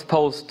X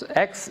transposed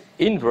X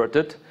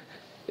inverted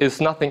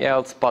is nothing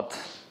else but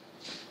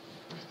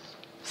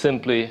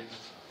simply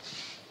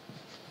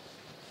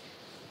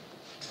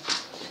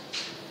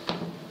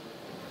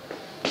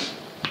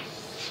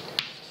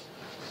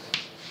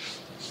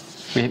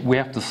we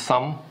have the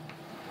sum,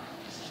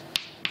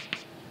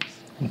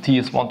 and T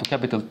is 1 to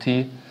capital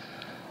T,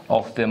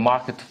 of the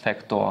market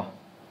factor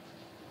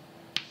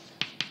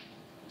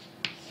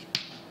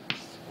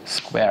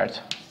squared.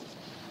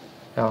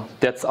 Yeah,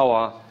 that's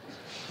our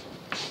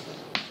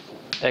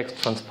X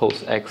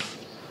transpose X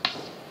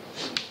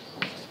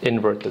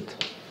inverted.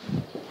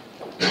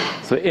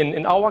 So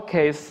in our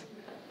case,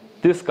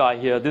 this guy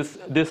here,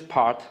 this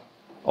part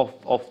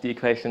of the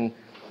equation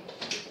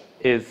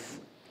is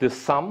the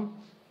sum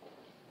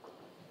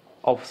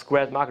of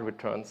squared market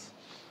returns,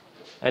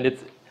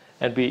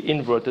 and we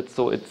invert it,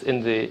 so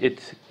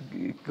it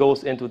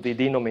goes into the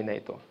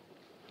denominator.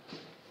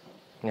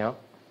 Yeah.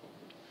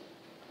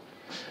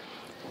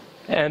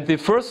 And the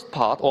first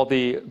part, or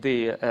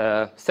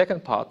the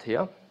second part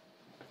here,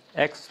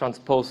 X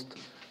transposed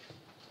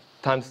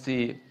times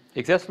the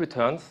excess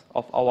returns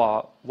of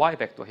our y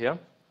vector here,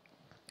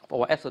 of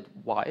our asset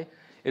y,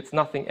 it's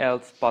nothing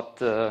else but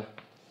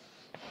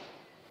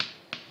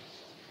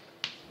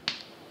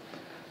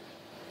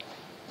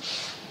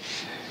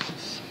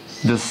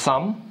the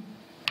sum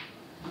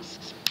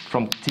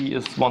from T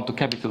is 1 to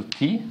capital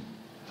T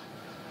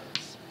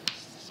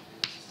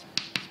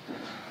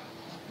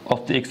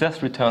of the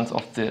excess returns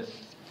of the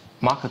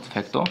market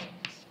factor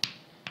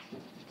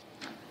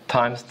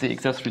times the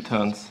excess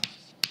returns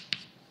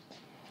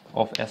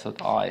of asset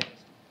I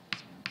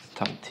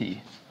times T.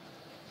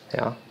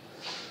 Yeah.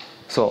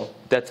 So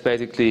that's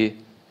basically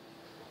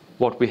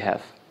what we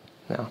have.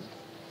 Yeah.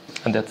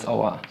 And that's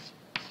our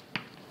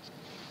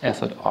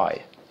asset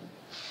I.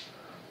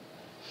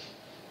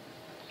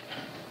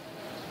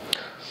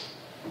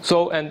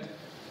 So, and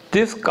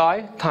this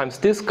guy times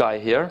this guy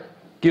here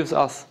gives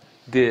us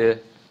the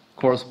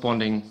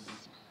corresponding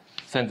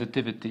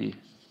sensitivity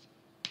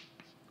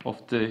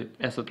of the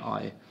asset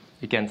I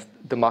against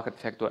the market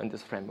factor in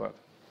this framework.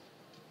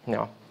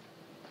 Yeah.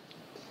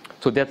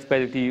 So that's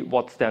basically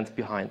what stands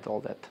behind all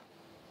that.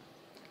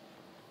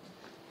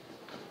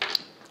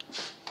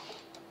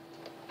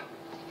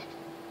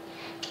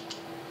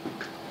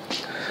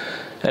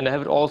 And I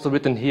have it also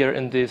written here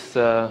in this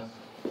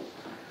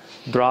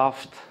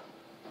draft.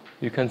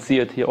 You can see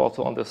it here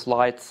also on the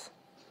slides.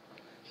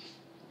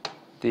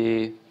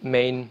 The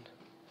main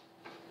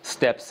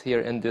steps here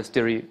in this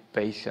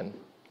derivation.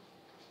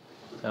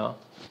 Yeah.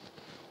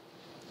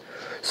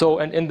 So,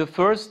 and in the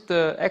first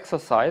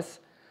exercise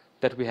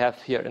that we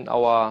have here in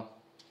our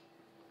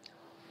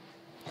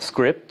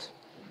script,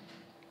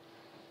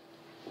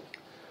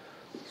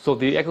 so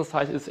the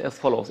exercise is as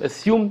follows.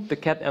 Assume the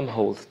CAPM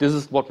holds. This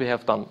is what we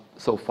have done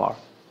so far.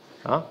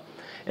 Yeah.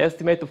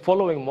 Estimate the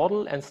following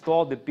model and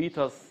store the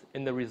betas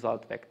in the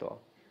result vector.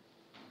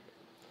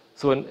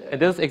 So, and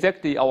this is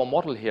exactly our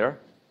model here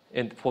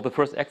for the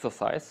first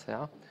exercise.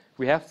 Yeah.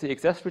 We have the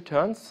excess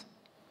returns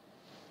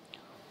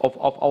of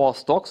our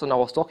stocks in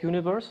our stock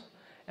universe,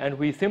 and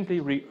we simply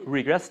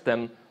regress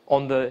them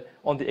on the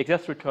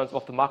excess returns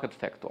of the market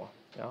factor.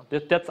 Yeah.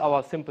 That's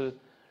our simple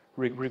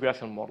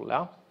regression model.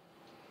 Yeah.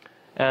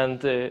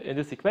 And in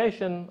this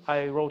equation,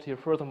 I wrote here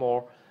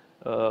furthermore,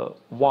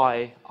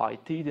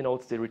 YIT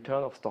denotes the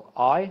return of stock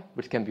I,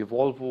 which can be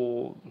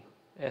Volvo,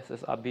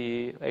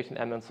 SSRB,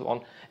 H&M, and so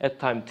on, at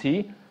time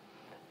t,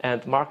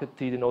 and market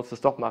t denotes the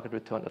stock market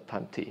return at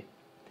time t.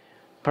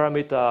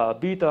 Parameter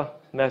beta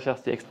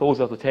measures the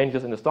exposure to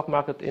changes in the stock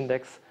market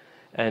index,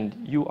 and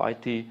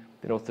UIT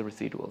denotes the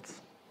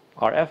residuals.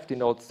 RF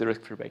denotes the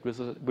risk-free rate,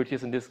 which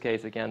is in this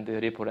case, again, the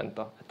repo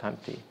renta at time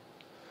t.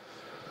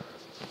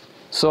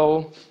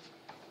 So,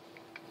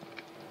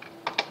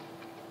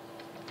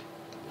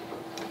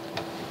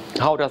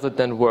 how does it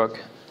then work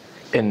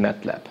in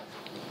Matlab?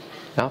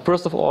 Yeah,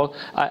 first of all,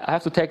 I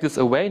have to take this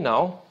away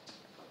now.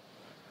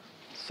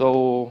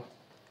 So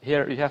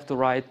here you have to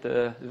write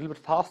a little bit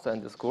faster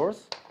in this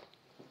course.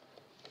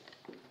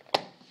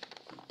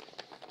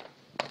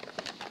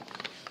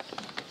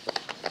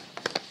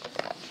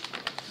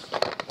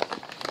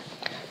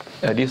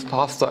 At least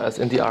faster as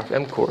in the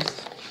RFM course.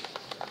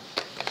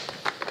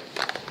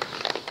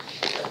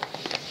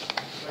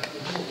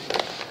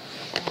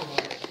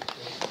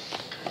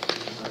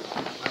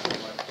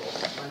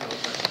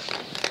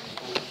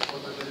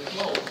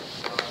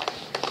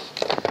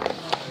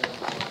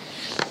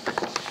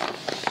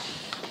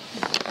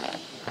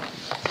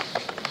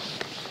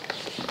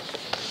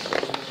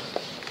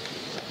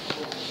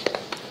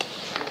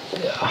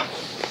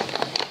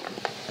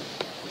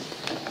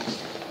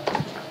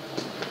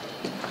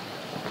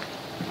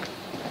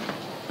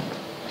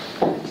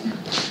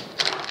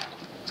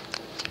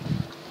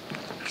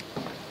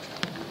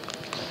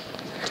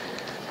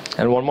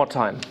 And one more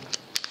time.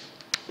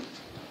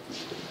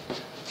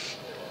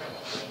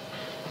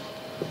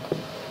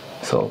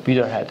 So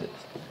beta had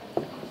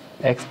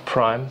x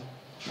prime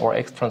or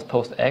x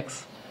transpose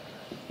x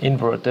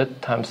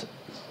inverted times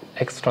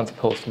x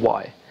transpose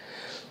y.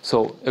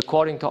 So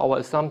according to our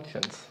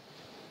assumptions,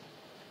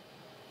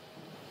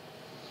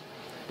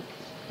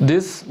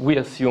 this we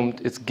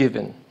assumed is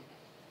given.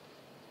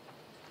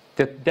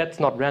 That's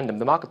not random.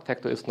 The market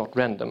factor is not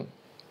random.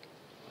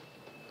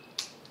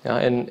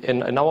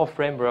 In our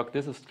framework,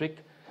 this is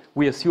strict.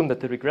 We assume that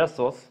the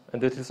regressors, and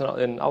this is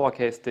in our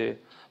case the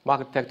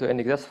market factor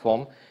in excess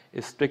form,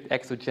 is strict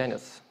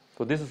exogenous.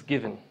 So this is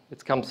given.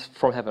 It comes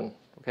from heaven.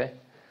 Okay.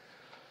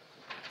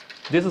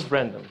 This is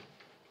random.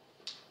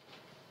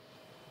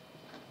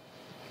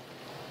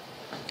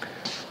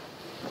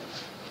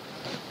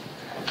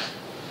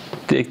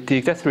 The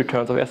excess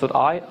returns of S dot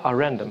I are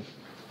random.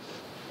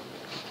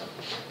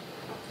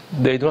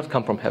 They do not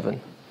come from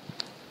heaven.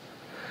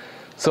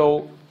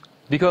 So,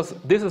 because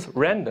this is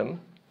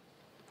random,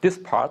 this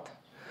part,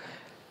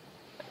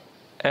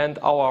 and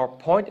our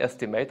point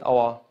estimate,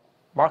 our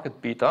market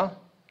beta,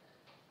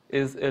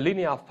 is a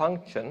linear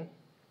function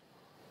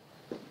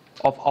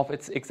of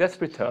its excess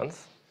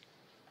returns,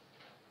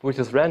 which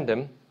is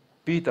random.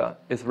 Beta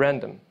is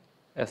random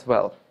as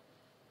well.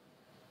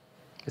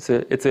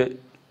 It's a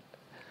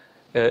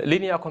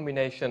linear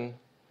combination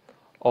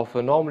of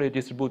a normally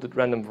distributed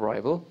random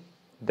variable.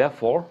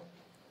 Therefore,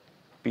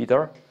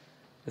 beta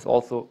is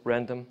also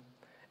random,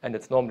 and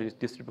it's normally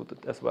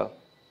distributed as well.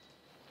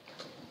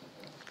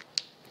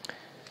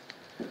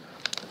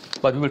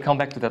 But we will come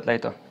back to that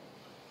later.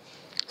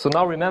 So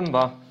now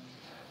remember,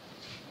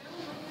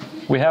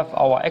 we have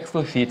our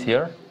Excel sheet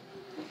here.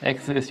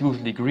 Excel is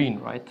usually green,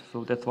 right?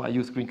 So that's why I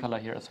use green color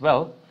here as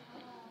well.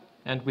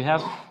 And we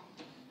have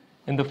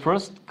in the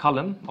first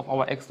column of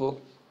our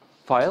Excel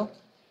file,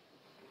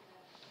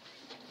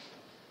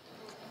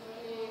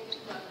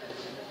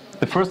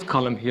 the first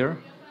column here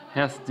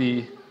has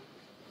the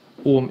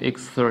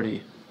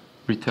OMX30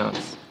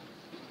 returns.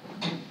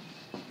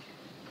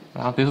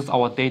 This is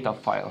our data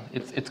file.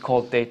 It's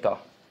called data.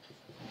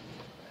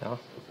 Yeah.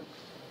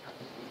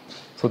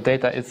 So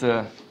data is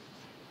a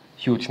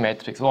huge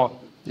matrix. Well,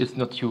 it's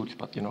not huge,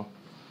 but you know.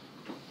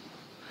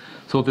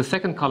 So the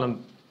second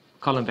column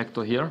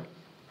vector here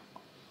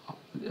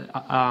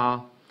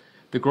are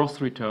the gross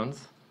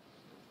returns,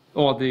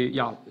 or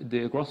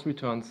the gross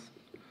returns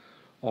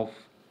of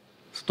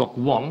stock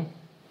 1.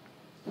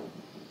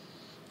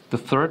 The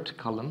third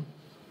column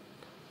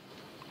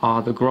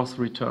are the gross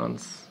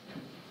returns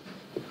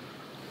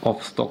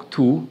of stock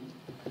 2,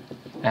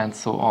 and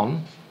so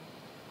on.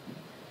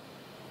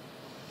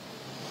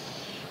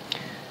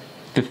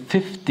 The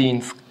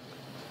 15th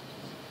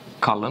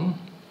column,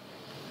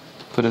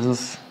 so this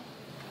is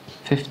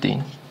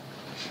 15,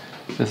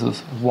 this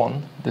is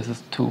 1, this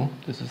is 2,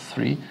 this is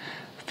 3.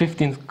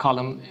 15th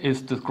column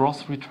is the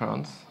gross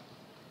returns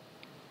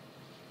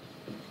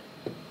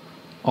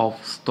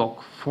of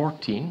stock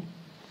 14.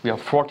 We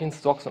have 14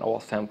 stocks in our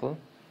sample.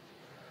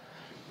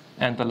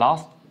 And the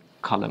last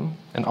column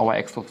in our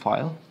Excel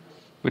file,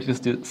 which is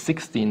the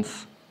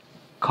 16th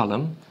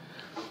column,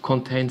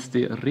 contains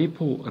the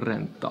repo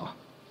renta,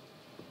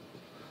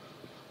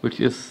 which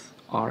is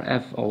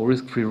RF, or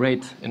risk-free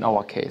rate in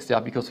our case,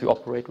 because we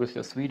operate with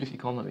the Swedish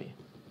economy.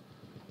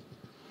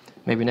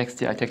 Maybe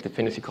next year I take the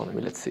Finnish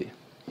economy, let's see.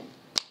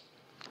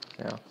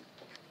 Yeah.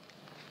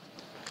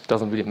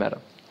 Doesn't really matter.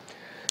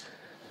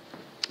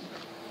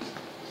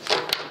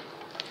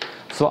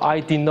 So I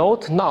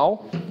denote now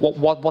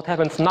what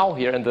happens now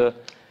here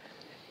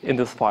in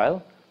this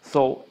file.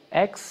 So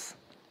x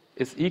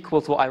is equal,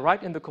 so I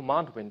write in the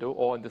command window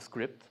or in the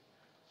script,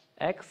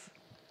 x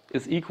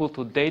is equal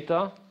to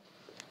data.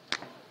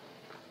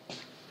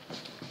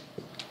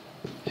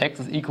 X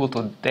is equal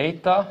to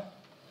data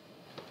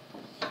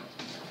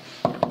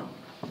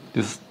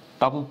this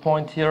double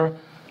point here,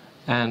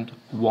 and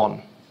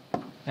 1.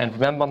 And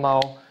remember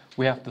now,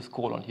 we have this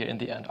colon here in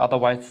the end.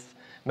 Otherwise,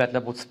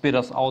 Matlab would spit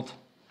us out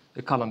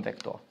a column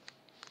vector.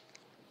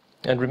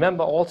 And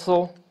remember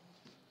also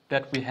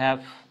that we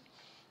have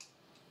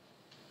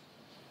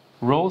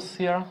rows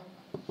here,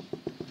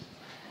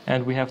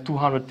 and we have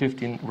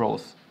 215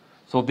 rows.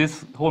 So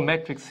this whole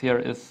matrix here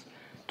is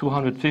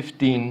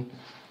 215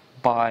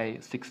 by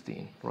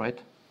 16, right?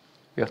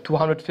 We have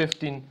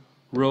 215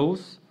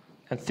 rows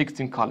and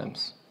 16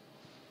 columns.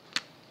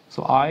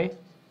 So I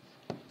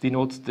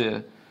denotes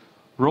the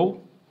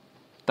row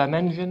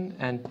dimension,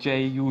 and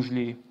J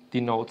usually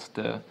denotes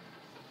the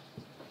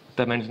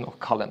dimension of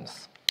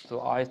columns. So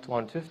I is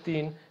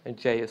 215 and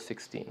J is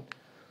 16.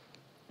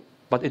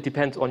 But it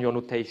depends on your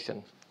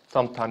notation.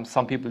 Sometimes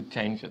some people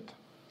change it.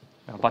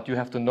 But you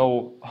have to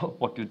know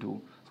what you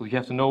do. So you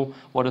have to know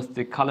what is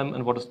the column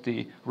and what is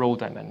the row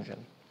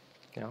dimension.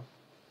 Yeah.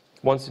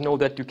 Once you know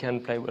that, you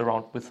can play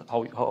around with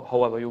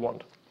however you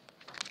want.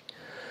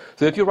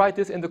 So if you write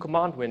this in the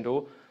command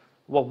window,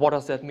 well, what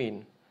does that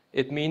mean?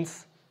 It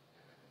means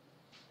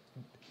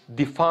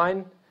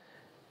define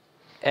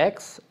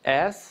X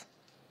as,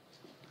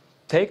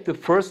 take the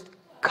first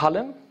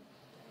column.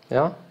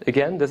 Yeah.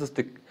 Again, this is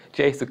the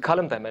J is the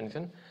column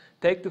dimension.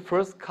 Take the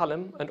first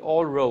column and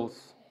all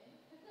rows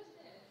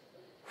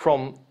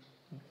from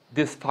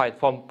this file,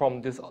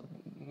 from this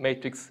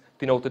matrix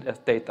denoted as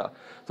data.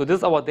 So this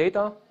is our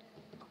data,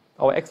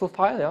 our Excel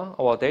file, yeah,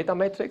 our data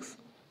matrix,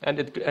 and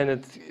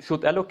it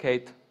should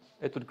allocate.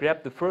 It would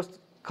grab the first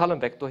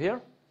column vector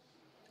here,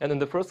 and in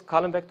the first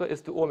column vector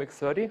is the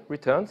OMX30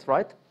 returns,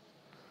 right?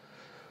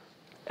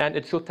 And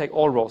it should take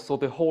all rows, so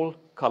the whole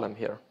column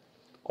here,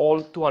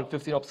 all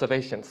 215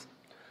 observations.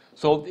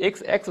 So the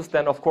x-axis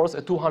then, of course,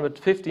 a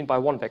 215 by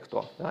 1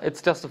 vector. Yeah?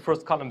 It's just the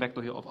first column vector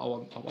here of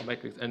our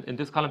matrix, and in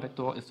this column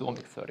vector is the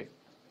OMX30.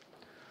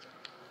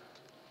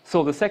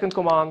 So the second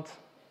command,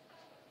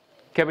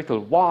 capital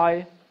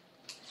Y,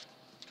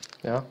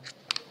 yeah.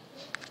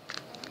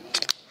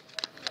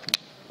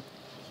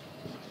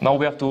 Now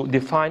we have to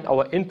define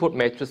our input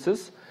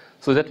matrices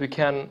so that we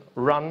can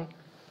run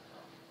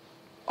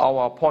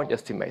our point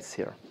estimates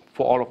here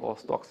for all of our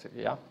stocks here,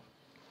 yeah.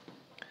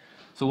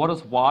 So what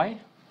is Y?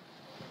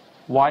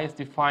 Y is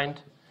defined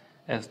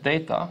as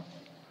data,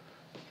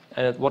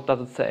 and what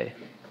does it say?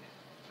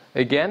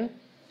 Again,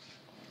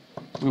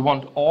 we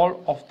want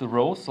all of the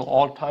rows, so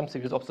all time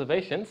series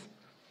observations,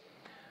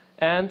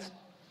 and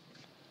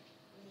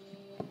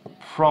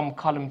from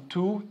column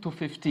 2 to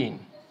 15.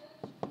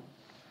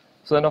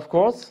 So then, of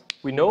course,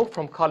 we know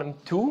from column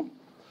 2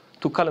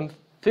 to column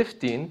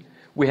 15,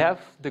 we have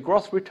the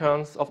gross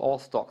returns of all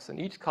stocks. In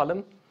each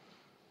column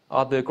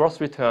are the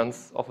gross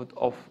returns of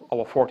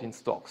our 14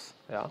 stocks.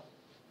 Yeah.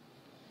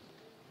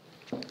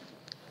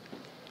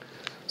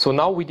 So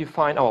now we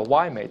define our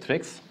Y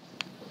matrix,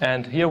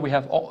 and here we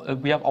have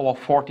our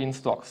 14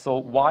 stocks. So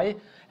Y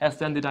has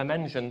then the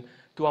dimension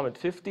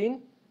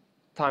 215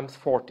 times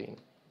 14,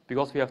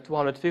 because we have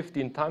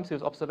 215 time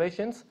series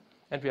observations,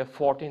 and we have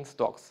 14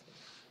 stocks.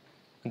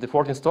 And the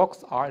 14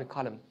 stocks are in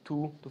column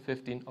 2 to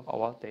 15 of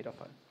our data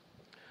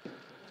file.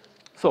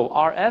 So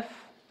RF,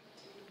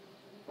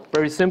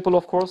 very simple,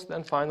 of course,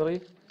 then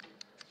finally,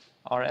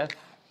 RF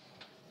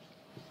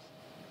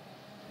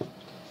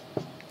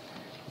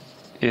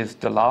is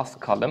the last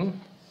column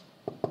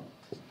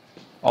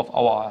of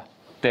our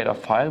data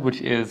file,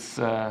 which is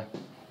the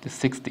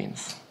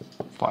 16th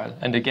file.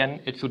 And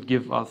again, it should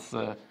give us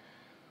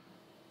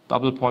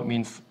double point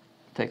means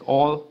take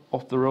all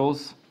of the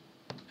rows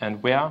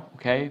and where,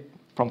 okay,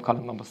 from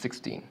column number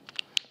 16.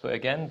 So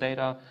again,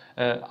 data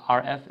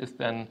RF is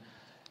then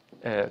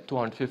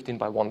 215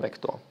 by 1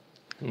 vector.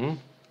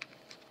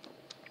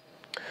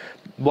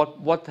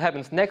 What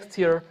happens next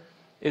here,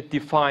 it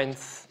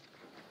defines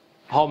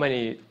how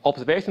many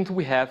observations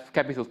we have.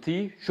 Capital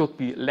T should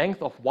be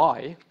length of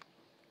Y.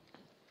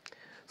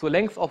 So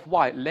length of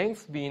Y,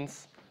 length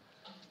means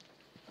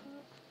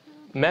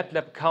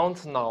Matlab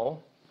counts now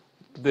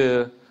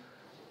the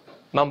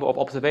number of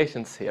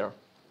observations here.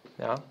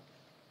 Yeah?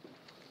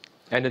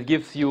 And it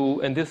gives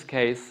you, in this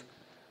case,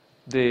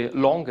 the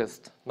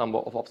longest number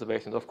of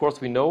observations. Of course,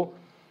 we know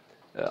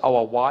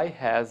our Y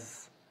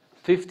has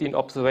 15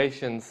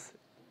 observations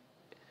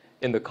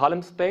in the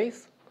column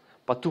space,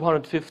 but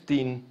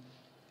 215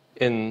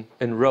 in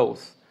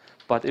rows.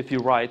 But if you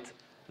write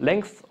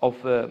length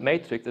of a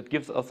matrix, it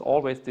gives us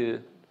always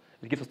the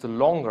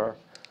longer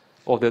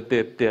or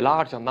the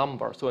larger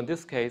number. So in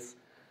this case,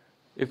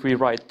 if we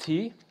write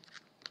T,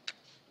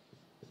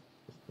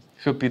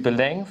 should be the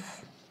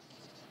length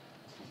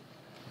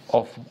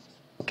of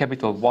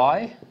capital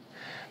Y,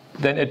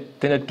 then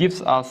it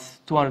gives us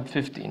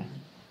 215.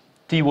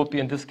 T would be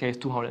in this case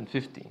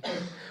 215.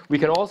 We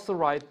can also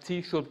write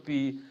T should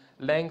be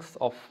length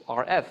of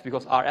RF,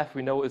 because RF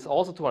we know is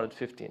also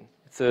 215.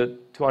 It's a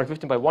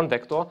 215 by 1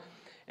 vector,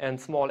 and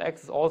small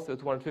x is also a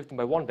 215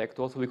 by 1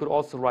 vector, so we could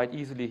also write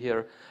easily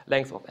here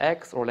length of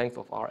x or length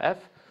of RF,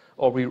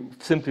 or we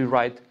simply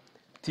write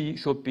T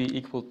should be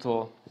equal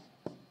to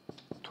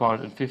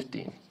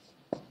 215.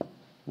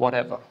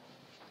 whatever.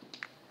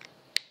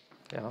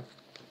 Yeah.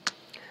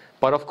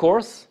 But of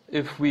course,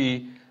 if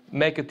we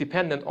make it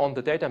dependent on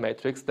the data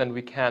matrix, then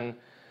we can,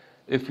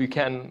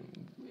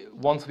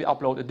 once we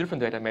upload a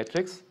different data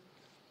matrix,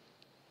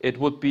 it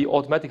would be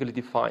automatically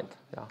defined.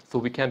 Yeah. So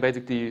we can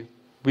basically,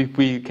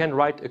 we can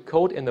write a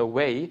code in a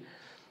way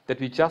that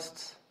we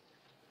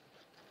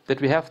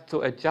have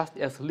to adjust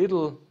as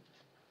little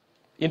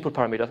input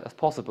parameters as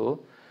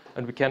possible,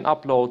 and we can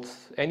upload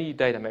any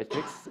data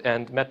matrix,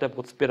 and Matlab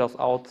would spit us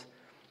out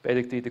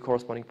basically the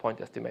corresponding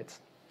point estimates.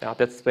 Yeah,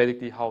 that's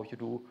basically how you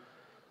do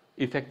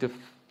effective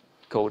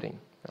coding.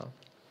 Yeah.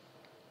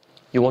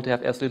 You want to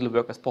have as little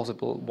work as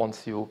possible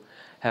once you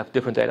have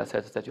different data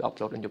sets that you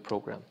upload in your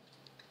program.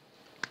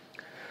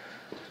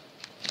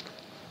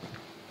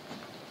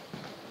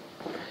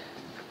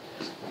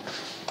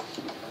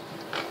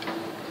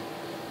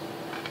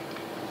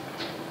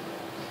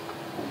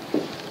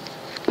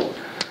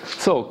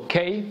 So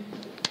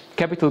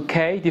capital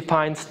K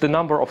defines the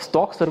number of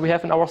stocks that we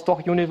have in our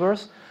stock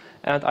universe.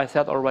 And I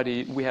said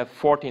already we have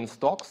 14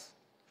 stocks.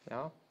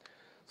 Yeah.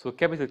 So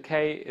capital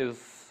K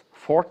is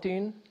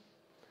 14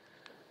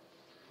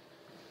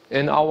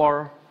 in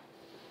our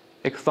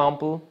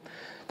example.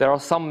 There are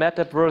some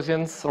Matlab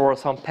versions or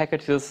some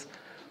packages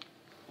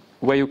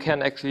where you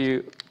can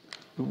actually,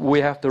 we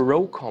have the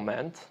row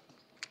command,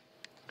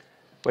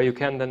 where you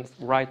can then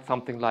write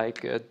something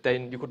like,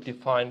 then you could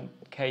define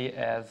K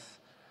as,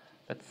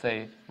 let's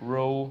say,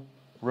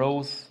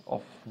 rows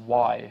of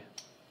Y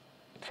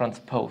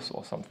transpose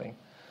or something.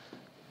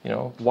 You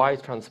know, Y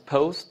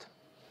transposed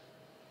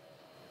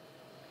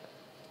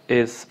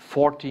is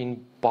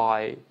 14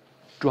 by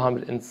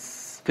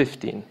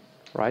 215,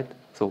 right?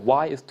 So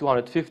Y is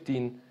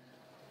 215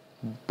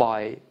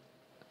 by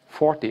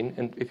 14,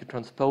 and if you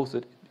transpose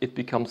it, it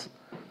becomes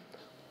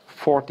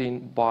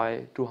 14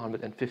 by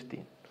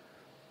 215.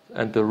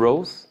 And the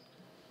rows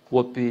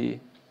would be,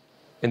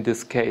 in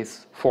this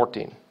case,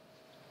 14.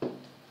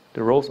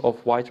 The rows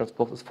of Y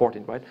transpose is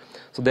 14, right?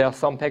 So there are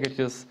some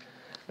packages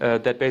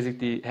that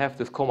basically have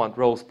this command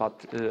rows, but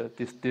the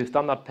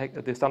standard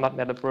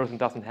Matlab version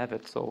doesn't have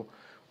it, so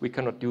we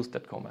cannot use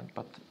that command.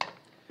 But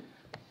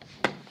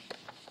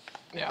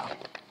yeah.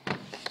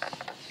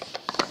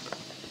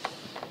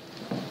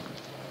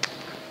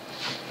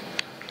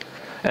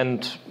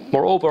 And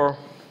moreover,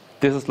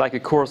 this is like a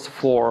course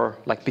for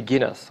like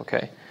beginners.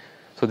 Okay,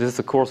 so this is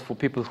a course for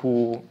people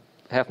who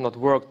have not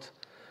worked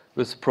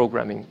with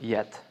programming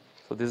yet.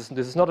 So this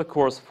is not a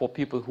course for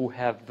people who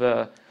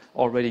have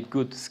already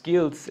good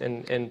skills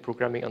in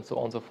programming and so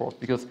on and so forth,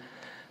 because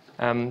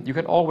you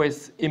can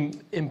always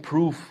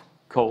improve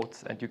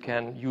codes, and you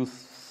can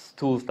use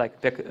tools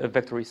like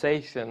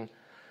vectorization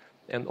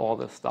and all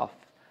this stuff.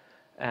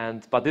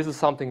 But this is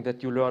something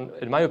that you learn,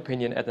 in my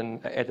opinion, at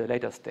a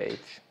later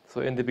stage.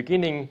 So in the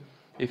beginning,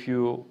 if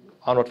you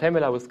are not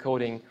familiar with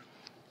coding,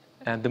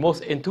 and the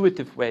most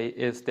intuitive way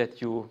is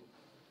that you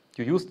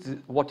use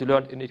what you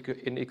learned in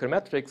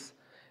econometrics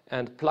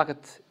and plug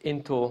it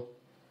into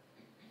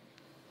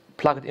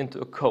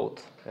a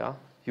code. Yeah,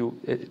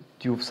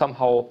 you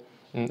somehow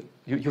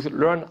you should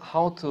learn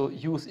how to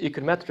use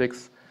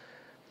econometrics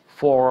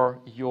for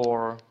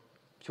your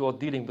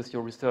dealing with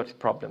your research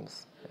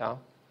problems. Yeah,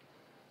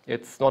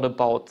 it's not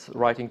about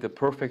writing the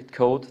perfect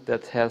code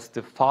that has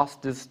the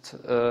fastest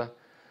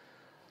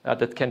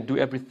that can do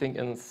everything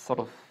in sort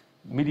of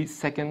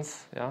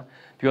milliseconds. Yeah,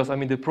 because I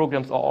mean the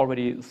programs are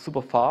already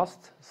super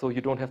fast, so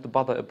you don't have to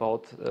bother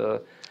about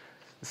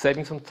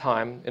saving some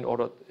time in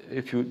order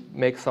if you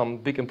make some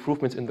big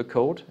improvements in the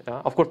code.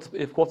 Yeah? Of course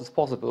it's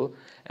possible,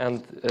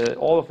 and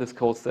all of these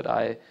codes that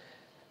I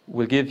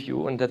will give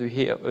you and that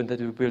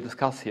we will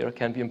discuss here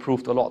can be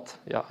improved a lot.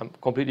 Yeah, I'm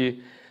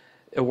completely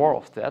aware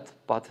of that,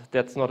 but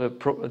that's not a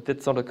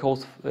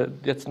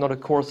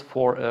course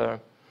for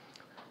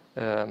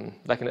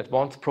like an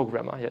advanced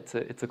programmer. Yeah,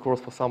 it's a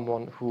course for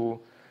someone who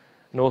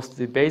knows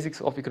the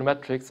basics of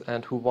econometrics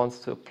and who wants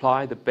to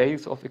apply the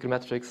basics of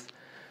econometrics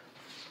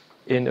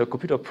in a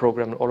computer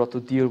program in order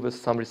to deal with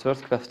some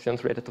research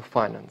questions related to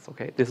finance.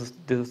 Okay, this is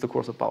the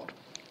course about.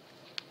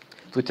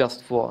 So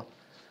just for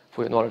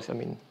your knowledge, I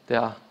mean, there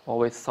are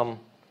always some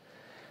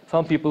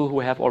people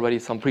who have already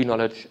some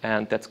pre-knowledge,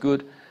 and that's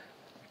good.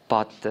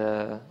 But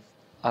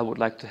I would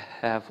like to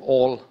have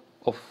all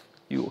of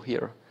you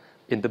here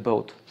in the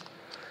boat.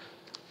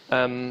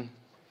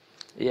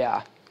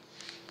 Yeah.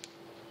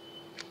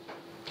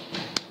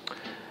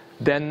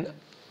 Then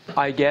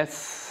I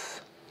guess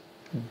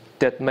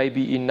that may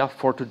be enough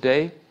for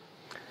today,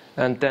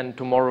 and then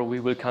tomorrow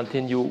we will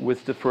continue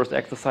with the first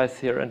exercise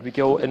here, and we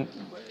go in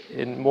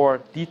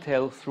more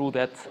detail through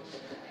that,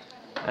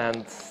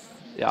 and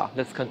yeah,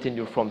 let's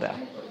continue from there.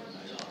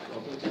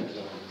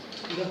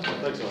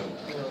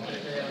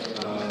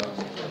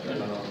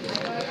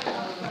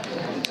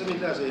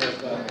 Mitä se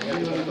jättää?